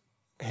you've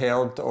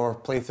heard or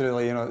played through?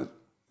 Like, you know,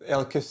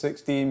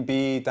 L-Acoustics,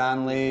 D&B,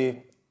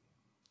 Danley.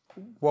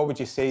 What would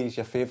you say is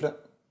your favourite?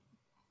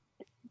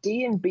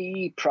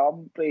 D&B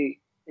probably,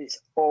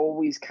 it's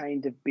always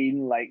kind of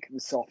been like the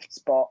soft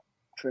spot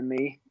for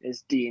me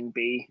is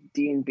D&B.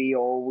 D&B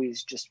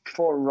always, just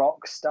for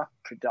rock stuff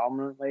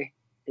predominantly,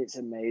 it's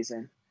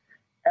amazing.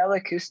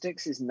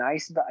 L-Acoustics is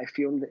nice, but I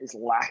feel that it's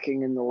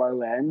lacking in the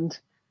low end.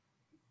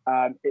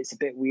 It's a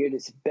bit weird.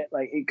 It's a bit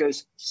like it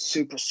goes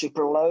super,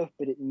 super low,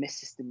 but it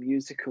misses the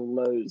musical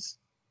lows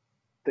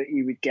that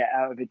you would get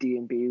out of a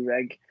D&B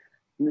rig.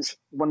 And it's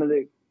one of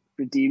the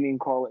redeeming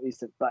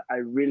qualities that I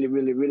really,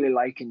 really, really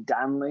like in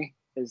Danley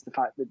is the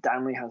fact that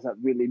Danley has that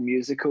really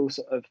musical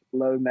sort of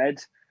low mid,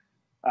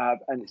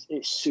 and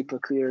it's super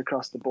clear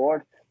across the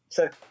board.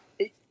 So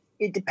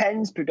it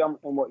depends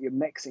predominantly on what you're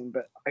mixing,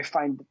 but I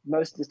find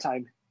most of the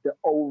time the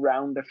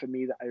all-rounder for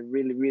me that I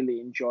really, really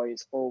enjoy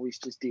is always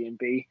just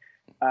D&B.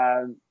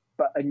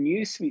 But a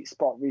new sweet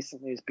spot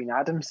recently has been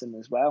Adamson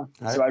as well.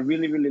 Right. So I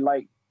really, really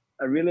like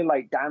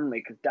Danley,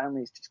 because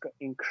Danley's just got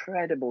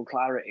incredible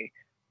clarity,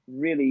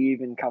 really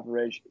even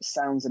coverage. It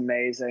sounds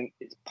amazing.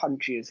 It's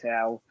punchy as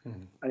hell,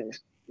 and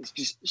it's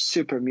just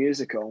super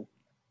musical.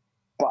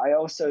 But I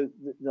also,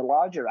 the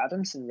larger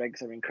Adamson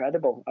rigs are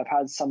incredible. I've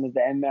had some of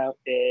them out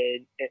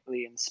in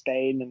Italy and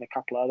Spain and a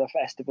couple of other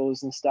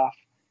festivals and stuff.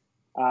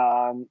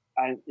 And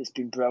it's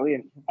been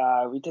brilliant.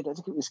 We did, I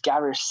think it was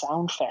Garage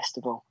Sound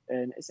Festival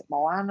is it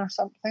Milan or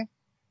something?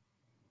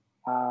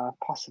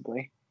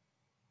 Possibly.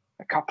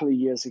 A couple of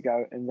years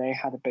ago, and they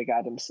had a big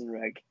Adamson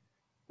rig.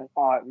 And,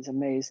 it was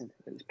amazing.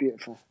 It was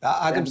beautiful.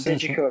 Adamson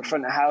Digico at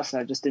front of house,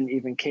 and I just didn't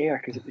even care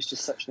because it was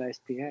just such nice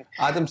PA.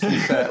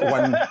 Adamson's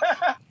one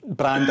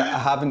brand that I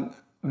haven't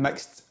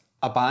mixed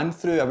a band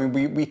through. I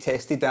mean, we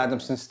tested the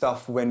Adamson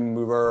stuff when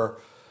we were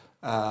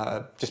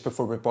just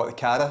before we bought the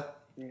Cara.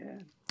 Yeah.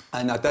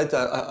 And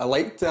I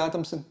liked the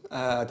Adamson.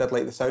 I did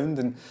like the sound.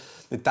 And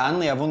the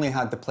Danley, I've only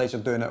had the pleasure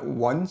of doing it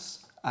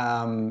once.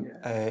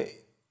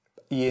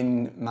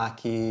 Ian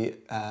Mackey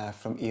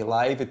from E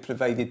Live had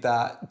provided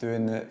that,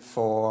 doing it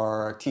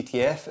for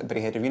TTF at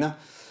Braehead Arena,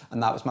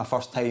 and that was my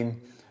first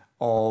time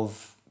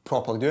of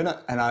properly doing it,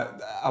 and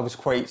I was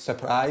quite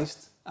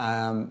surprised.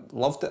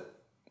 Loved it.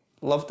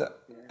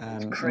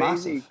 It's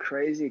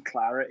crazy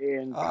clarity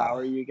and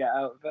power you get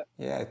out of it.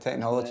 Yeah,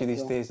 technology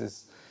these days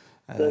is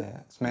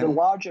it's the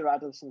larger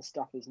Adamson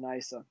stuff is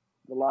nicer.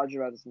 The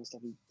larger Adamson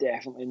stuff is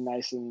definitely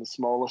nicer than the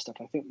smaller stuff.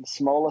 I think the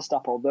smaller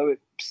stuff, although it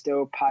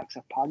still packs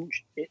a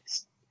punch,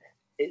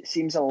 it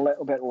seems a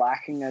little bit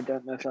lacking. I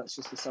don't know if that's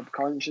just a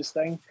subconscious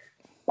thing,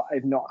 but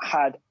I've not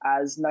had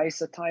as nice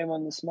a time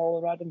on the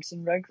smaller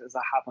Adamson rigs as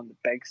I have on the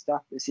big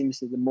stuff. It seems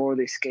that the more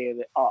they scale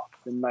it up,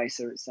 the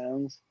nicer it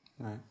sounds.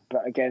 Right.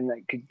 But again,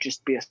 that could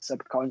just be a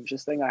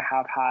subconscious thing. I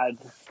have had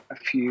a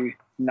few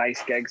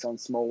nice gigs on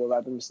smaller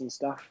Adamson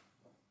stuff.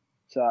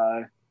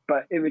 So...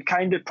 But it would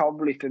kind of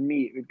probably, for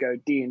me, it would go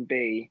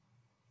D&B,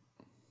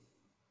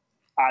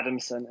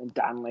 Adamson, and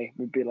Danley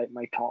would be like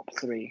my top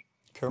three.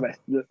 Cool. With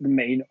the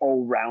main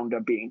all-rounder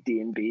being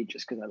D&B,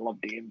 just because I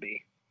love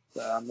D&B.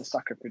 So I'm a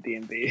sucker for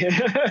D&B.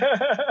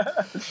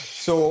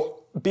 So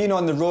being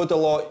on the road a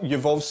lot,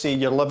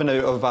 you're living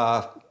out of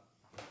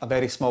a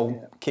very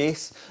small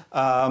case.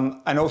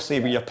 And obviously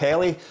with your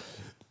Pelly,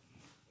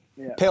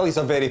 Pelly's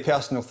a very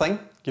personal thing,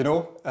 you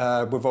know.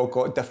 We've all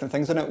got different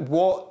things in it.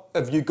 What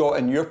have you got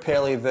in your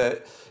Pelly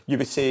that you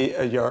would say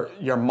are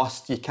your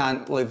must, you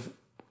can't live,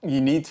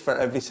 you need for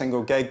every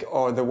single gig,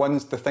 or the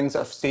things that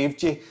have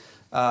saved you,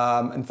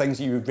 and things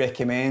that you would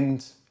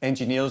recommend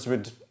engineers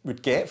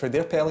would get for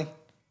their Pelly?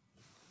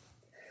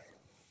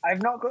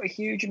 I've not got a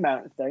huge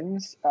amount of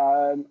things.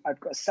 I've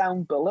got a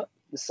sound bullet,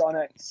 the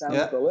Sonic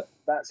sound bullet.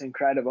 That's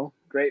incredible.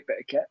 Great bit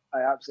of kit.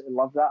 I absolutely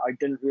love that. I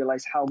didn't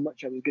realize how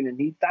much I was going to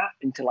need that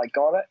until I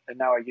got it, and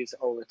now I use it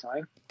all the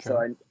time. Cool.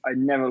 So I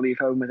never leave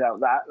home without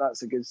that.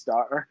 That's a good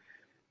starter.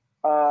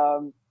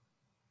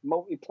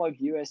 Multi-plug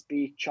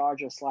USB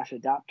charger /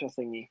 adapter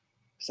thingy.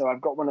 So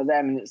I've got one of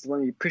them, and it's the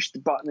one you push the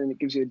button and it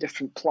gives you a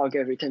different plug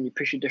every time you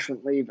push a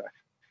different lever.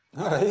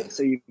 All right.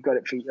 So you've got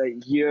it for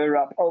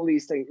Europe, all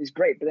these things. It's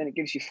great, but then it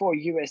gives you 4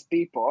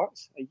 USB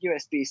ports, a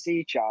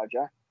USB-C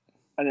charger,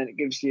 and then it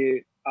gives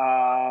you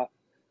like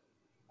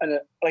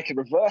a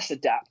reverse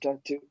adapter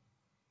to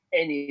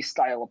any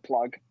style of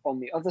plug on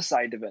the other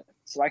side of it.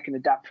 So I can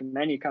adapt from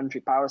any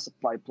country power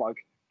supply plug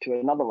to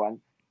another one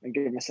and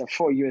give myself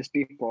 4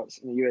 USB ports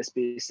and a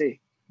USB-C.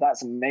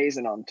 That's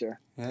amazing on tour.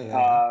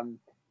 Yeah.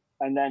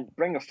 And then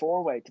bring a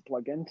 4-way to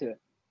plug into it.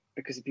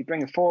 Because if you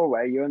bring a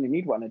 4-way, you only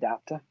need one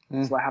adapter.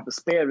 So I have a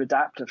spare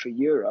adapter for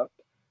Europe.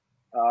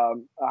 I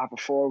have a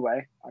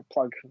 4-way. I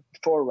plug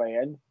 4-way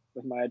in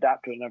with my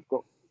adapter, and I've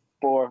got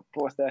four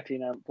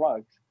 13-amp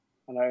plugs.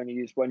 And I only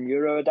use 1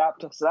 Euro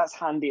adapter. So that's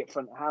handy at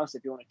front of house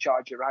if you want to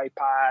charge your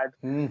iPad,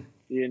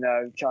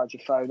 charge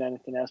your phone,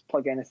 anything else,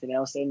 plug anything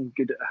else in.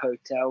 Good at a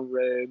hotel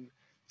room.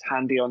 It's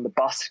handy on the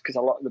bus because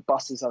a lot of the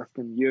buses are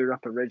from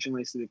Europe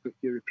originally, so they've got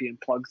European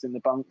plugs in the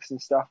bunks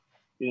and stuff.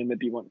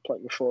 Maybe you want to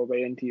plug your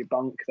 4-way into your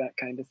bunk, that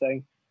kind of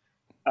thing.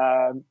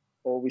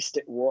 Always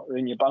stick water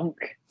in your bunk.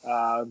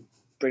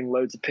 Bring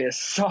loads of pairs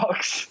of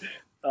socks.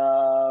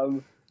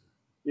 That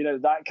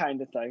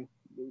kind of thing.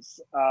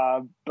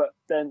 But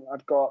then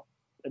I've got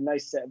a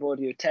nice set of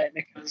Audio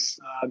Technicas.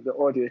 The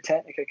Audio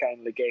Technica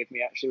kindly gave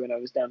me actually when I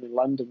was down in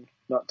London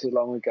not too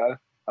long ago.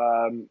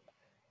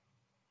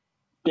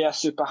 They are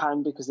super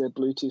handy because they're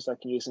Bluetooth. I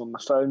can use them on my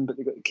phone, but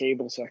they've got the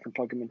cable so I can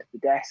plug them into the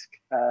desk.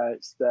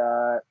 It's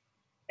the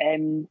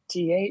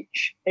ATH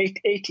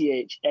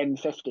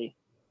M50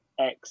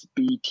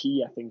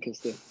 XBT, I think is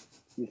the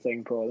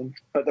thing for them.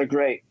 But they're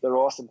great. They're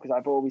awesome because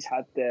I've always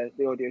had the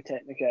Audio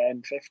Technica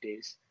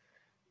M50s.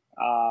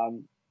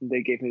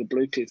 They gave me the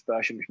Bluetooth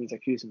version, which means I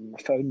can use them on my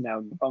phone now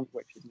in the bunk,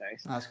 which is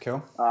nice. That's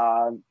cool.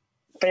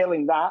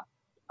 Failing that,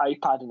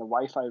 iPad and a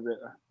Wi-Fi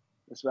router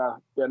as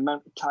well. The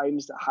amount of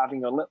times that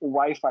having a little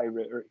Wi-Fi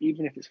router,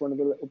 even if it's one of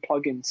the little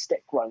plug-in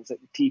stick ones, like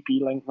the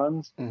TP-Link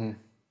ones,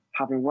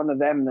 having one of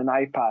them and an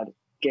iPad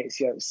gets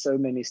you out of so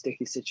many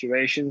sticky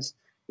situations.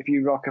 If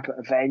you rock up at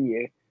a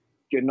venue,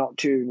 you're not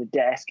touring the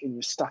desk and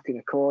you're stuck in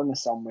a corner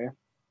somewhere.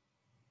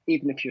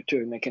 Even if you're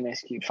touring like an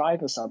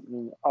SQ5 or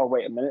something, oh,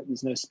 wait a minute,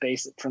 there's no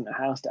space at front of the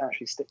house to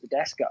actually stick the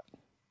desk up.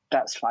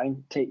 That's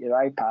fine. Take your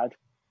iPad,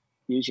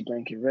 use your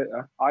blinking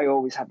router. I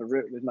always have a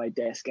router with my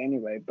desk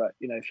anyway, but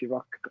if you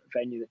rock up at a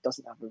venue that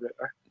doesn't have a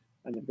router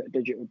and they've got a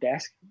digital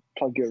desk,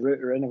 plug your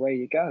router in, away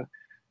you go.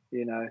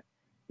 You're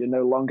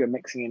no longer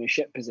mixing in a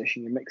shit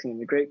position, you're mixing in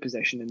the great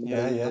position in the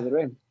middle of the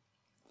room.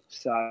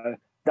 So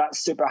that's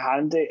super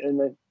handy. And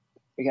then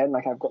again,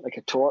 like I've got like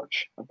a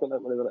torch. I've got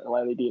like one of the little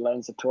LED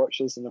lens of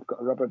torches, and I've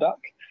got a rubber duck.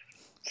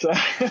 So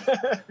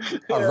a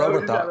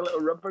rubber duck. Have a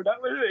little rubber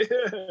duck with me.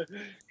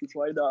 Because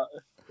why not?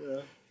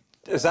 Yeah.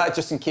 Is that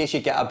just in case you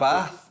get a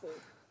bath?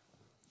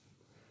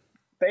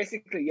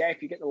 Basically, yeah.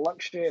 If you get the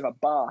luxury of a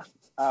bath.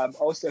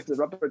 Also, if the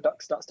rubber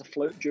duck starts to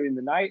float during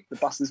the night, the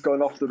bus has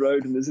gone off the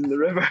road and is in the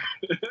river.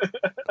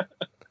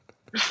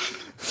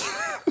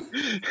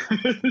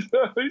 It's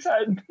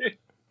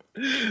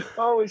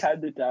always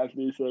handy to have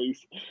these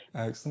things.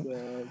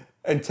 Excellent.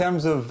 In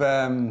terms of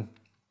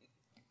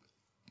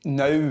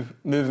now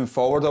moving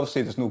forward,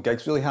 obviously there's no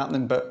gigs really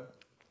happening, but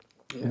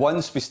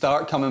once we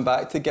start coming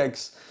back to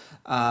gigs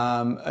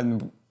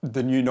and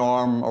the new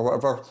norm or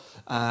whatever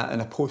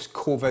in a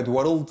post-COVID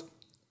world,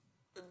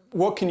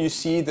 what can you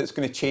see that's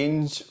going to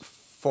change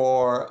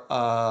for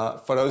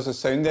us as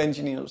sound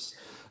engineers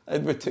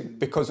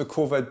because of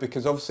COVID?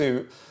 Because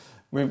obviously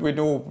we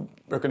know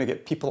we're going to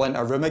get people into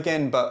a room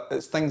again, but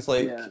it's things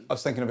like, I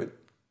was thinking about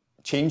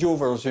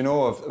changeovers,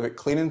 of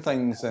cleaning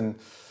things and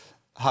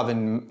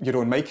having your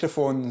own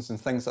microphones and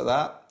things like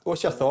that.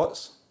 What's your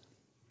thoughts?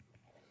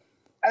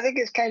 I think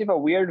it's kind of a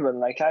weird one.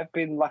 Like, I've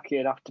been lucky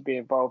enough to be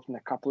involved in a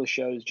couple of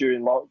shows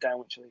during lockdown,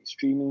 which are like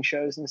streaming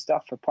shows and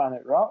stuff for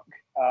Planet Rock.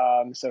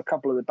 So a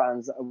couple of the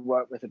bands that I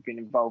work with have been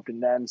involved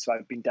in them. So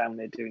I've been down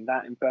there doing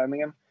that in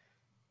Birmingham.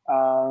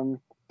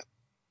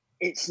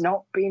 It's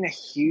not been a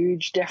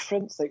huge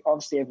difference. Like,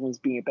 obviously everyone's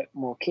being a bit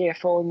more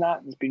careful in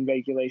that. There's been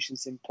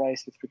regulations in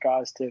place with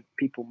regards to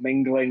people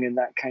mingling and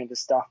that kind of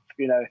stuff.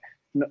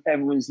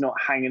 Everyone's not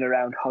hanging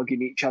around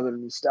hugging each other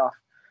and stuff.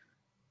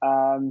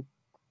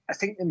 I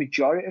think the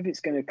majority of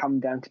it's going to come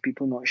down to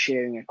people not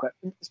sharing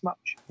equipment as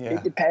much. Yeah.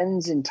 It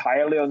depends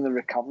entirely on the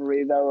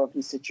recovery, though, of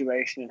the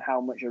situation and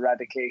how much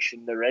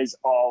eradication there is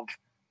of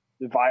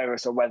the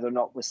virus, or whether or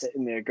not we're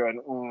sitting there going,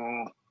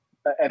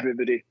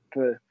 everybody,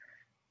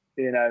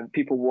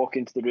 people walk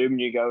into the room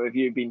and you go, have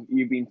you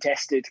been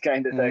tested,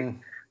 kind of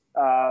thing.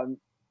 I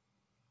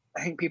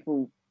think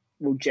people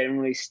will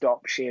generally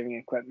stop sharing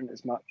equipment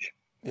as much.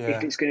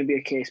 if it's going to be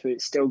a case where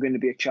it's still going to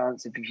be a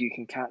chance if you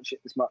can catch it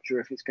as much, or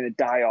if it's going to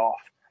die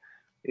off,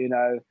 you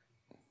know.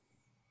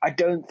 I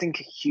don't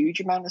think a huge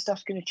amount of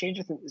stuff's going to change.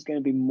 I think there's going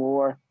to be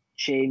more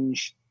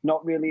change,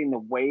 not really in the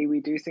way we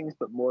do things,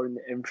 but more in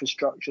the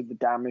infrastructure. The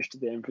damage to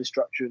the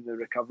infrastructure and the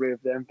recovery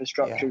of the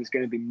infrastructure is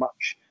going to be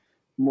much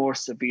more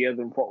severe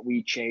than what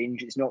we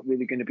change. It's not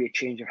really going to be a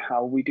change of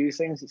how we do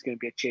things. It's going to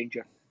be a change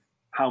of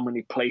how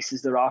many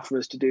places there are for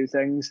us to do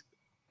things.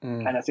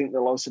 And I think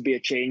there'll also be a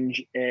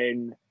change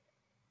in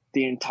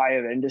the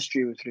entire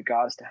industry with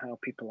regards to how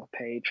people are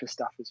paid for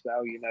stuff as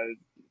well. You know,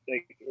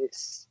 like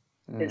it's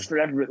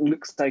forever. It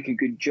looks like a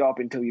good job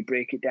until you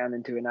break it down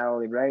into an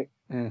hourly rate.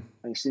 And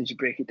as soon as you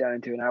break it down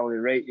into an hourly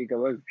rate, you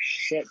go, oh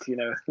shit, you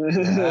know,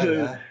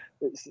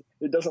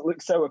 it doesn't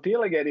look so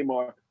appealing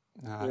anymore.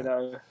 You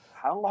know,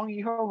 how long are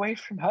you away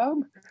from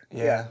home?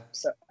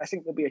 So I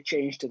think there'll be a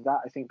change to that.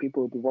 I think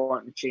people will be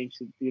wanting to change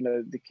the, you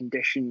know, the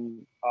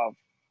condition of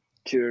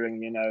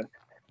touring. You know,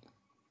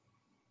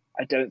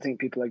 I don't think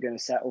people are going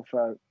to settle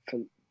for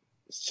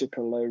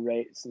super low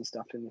rates and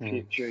stuff in the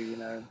future. You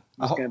know,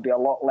 there's going to be a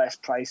lot less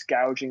price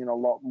gouging and a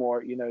lot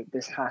more, you know,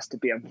 this has to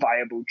be a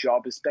viable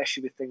job,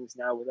 especially with things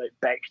now with like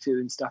Beck2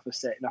 and stuff of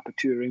setting up a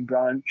touring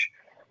branch.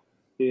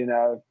 You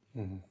know,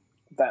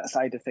 that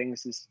side of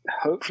things is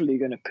hopefully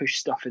going to push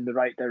stuff in the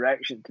right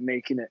direction to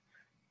making it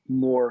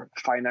more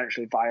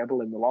financially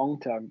viable in the long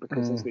term,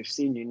 because as we've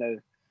seen, you know,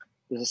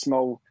 there's a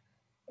small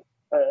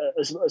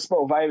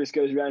virus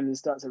goes around and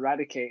starts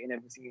eradicating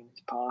everything in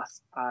its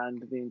path,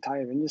 and the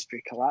entire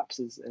industry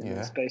collapses in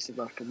the space of,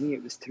 for me,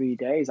 it was 3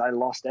 days. I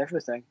lost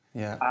everything.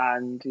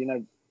 And, you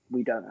know,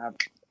 we don't have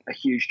a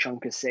huge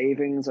chunk of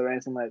savings or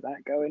anything like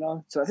that going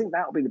on. So I think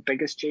that'll be the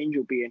biggest change,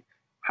 will be in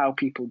how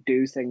people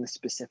do things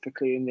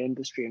specifically in the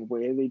industry and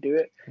where they do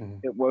it.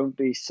 It won't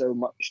be so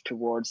much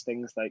towards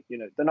things like, you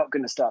know, they're not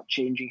going to start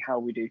changing how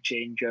we do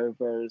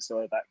changeovers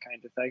or that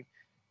kind of thing.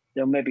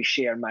 They'll maybe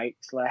share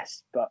mics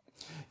less, but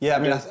I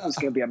mean, there's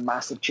going to be a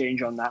massive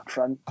change on that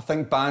front. I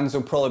think bands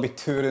will probably be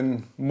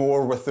touring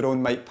more with their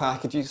own mic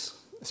packages,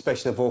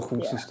 especially the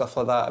vocals and stuff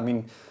like that. I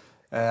mean,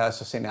 as I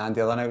was saying to Andy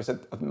the other night,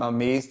 I'm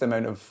amazed the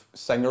amount of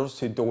singers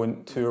who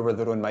don't tour with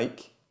their own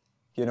mic,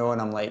 you know,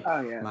 and I'm like,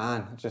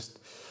 man,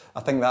 I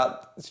think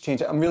that's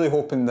changed. I'm really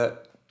hoping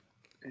that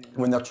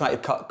when they're trying to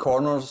cut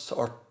corners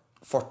or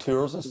for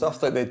tours and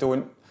stuff, that they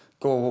don't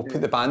go, we'll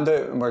put the band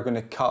out and we're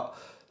going to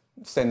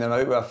send them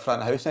out with a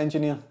front of house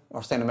engineer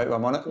or send them out with a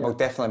monitor. Well,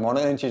 definitely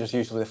monitor engineer's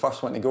usually the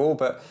first one to go,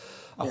 but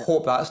I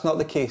hope that's not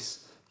the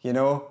case, you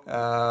know.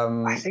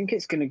 I think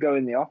it's going to go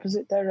in the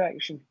opposite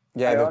direction.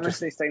 I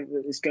honestly think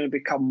that it's going to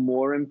become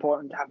more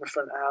important to have a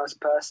front of house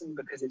person,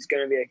 because it's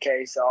going to be a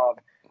case of,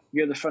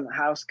 you're the front of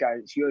house guy,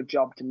 it's your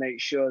job to make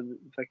sure that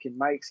the fucking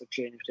mics are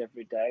changed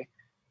every day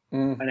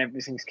and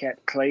everything's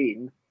kept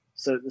clean,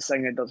 so that the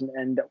singer doesn't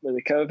end up with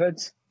the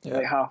COVIDs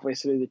like halfway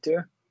through the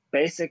tour.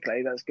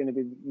 Basically, that's going to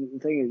be the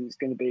thing. Is it's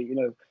going to be, you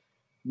know,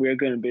 we're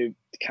going to be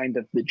kind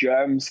of the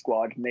germ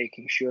squad,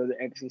 making sure that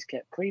everything's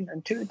kept clean.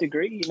 And to a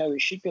degree, you know,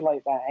 it should be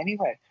like that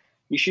anyway.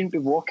 You shouldn't be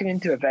walking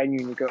into a venue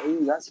and you go,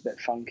 "Ooh, that's a bit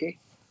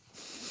funky,"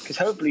 because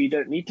hopefully you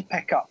don't need to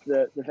pick up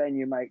the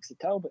venue mics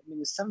at all. But I mean,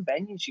 there's some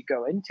venues you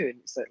go into and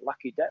it's like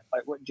lucky dip.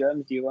 Like, what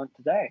germs do you want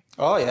today?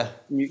 Oh yeah.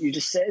 And you're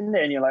just sitting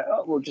there and you're like,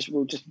 oh, we'll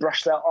just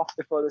brush that off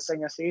before the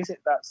singer sees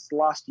it. That's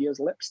last year's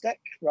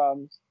lipstick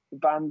from the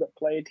band that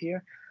played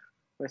here,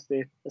 with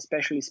the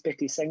especially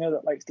spitty singer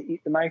that likes to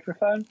eat the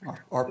microphone.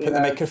 Or put the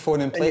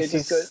microphone in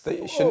places that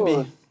it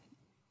shouldn't be.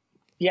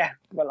 Yeah,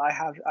 well, I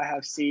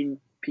have seen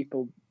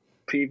people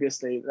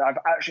previously, I've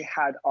actually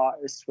had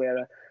artists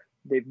where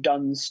they've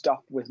done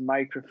stuff with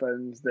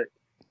microphones that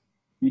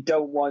you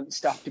don't want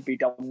stuff to be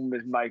done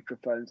with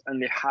microphones,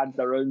 and they've had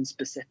their own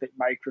specific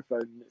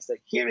microphone. It's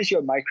like, here is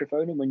your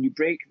microphone, and when you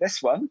break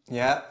this one,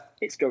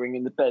 it's going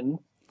in the bin.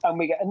 And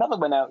we get another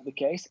one out of the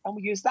case, and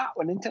we use that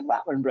one until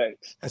that one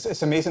breaks.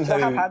 It's amazing how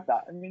I've had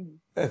that. I mean,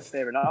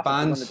 fair enough.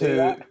 Bands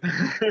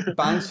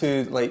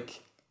who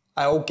like,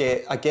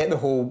 I get the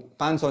whole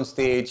bands on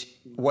stage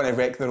want to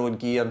wreck their own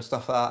gear and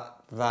stuff like that.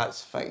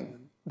 That's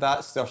fine.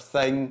 That's their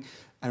thing,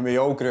 and we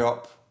all grew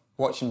up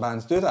watching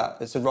bands do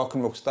that. It's the rock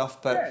and roll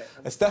stuff, but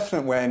it's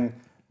different when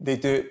they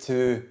do it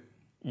to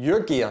your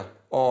gear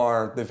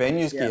or the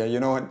venue's gear. You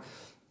know, and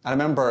I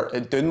remember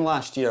at Doon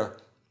last year.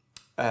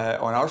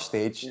 On our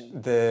stage,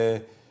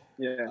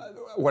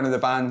 one of the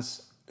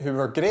bands who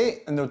were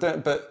great, and they were doing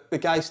it, but the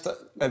guy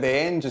at the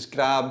end just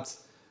grabbed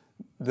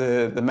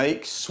the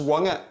mic,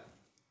 swung it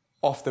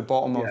off the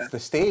bottom of the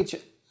stage,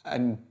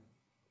 and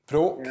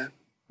broke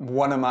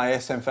one of my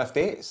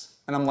SM58s.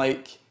 And I'm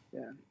like,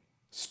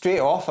 straight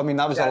off. I mean,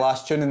 that was the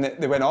last tune, and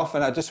they went off,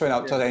 and I just went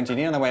up to the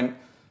engineer and I went,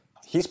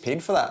 he's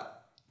paid for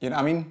that. You know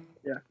what I mean?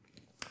 Yeah.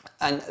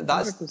 And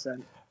that's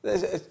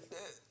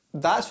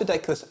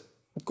ridiculous.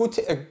 Go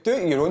to do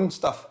it your own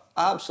stuff.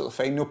 Absolutely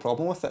fine, no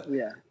problem with it.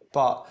 Yeah.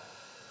 But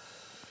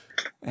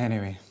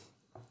anyway,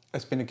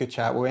 it's been a good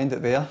chat. We'll end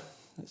it there.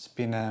 It's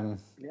been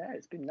yeah,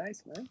 it's been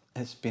nice, man.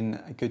 It's been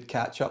a good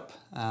catch up.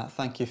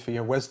 Thank you for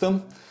your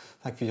wisdom.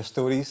 Thank you for your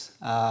stories.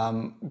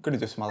 I'm going to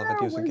do some other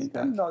videos and get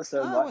back. Not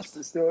so much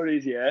the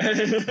stories,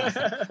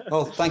 yeah.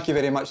 Well, thank you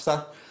very much,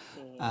 sir.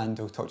 And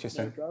we'll talk to you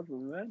soon. No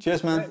problem, man.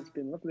 Cheers, man. Yeah, it's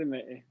been lovely,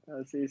 matey.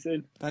 I'll see you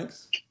soon.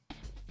 Thanks.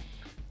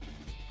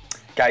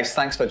 Guys,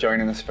 thanks for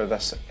joining us for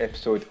this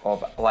episode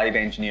of Live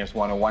Engineers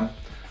 101.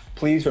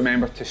 Please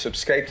remember to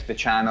subscribe to the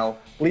channel,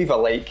 leave a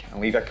like and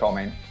leave a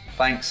comment.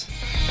 Thanks.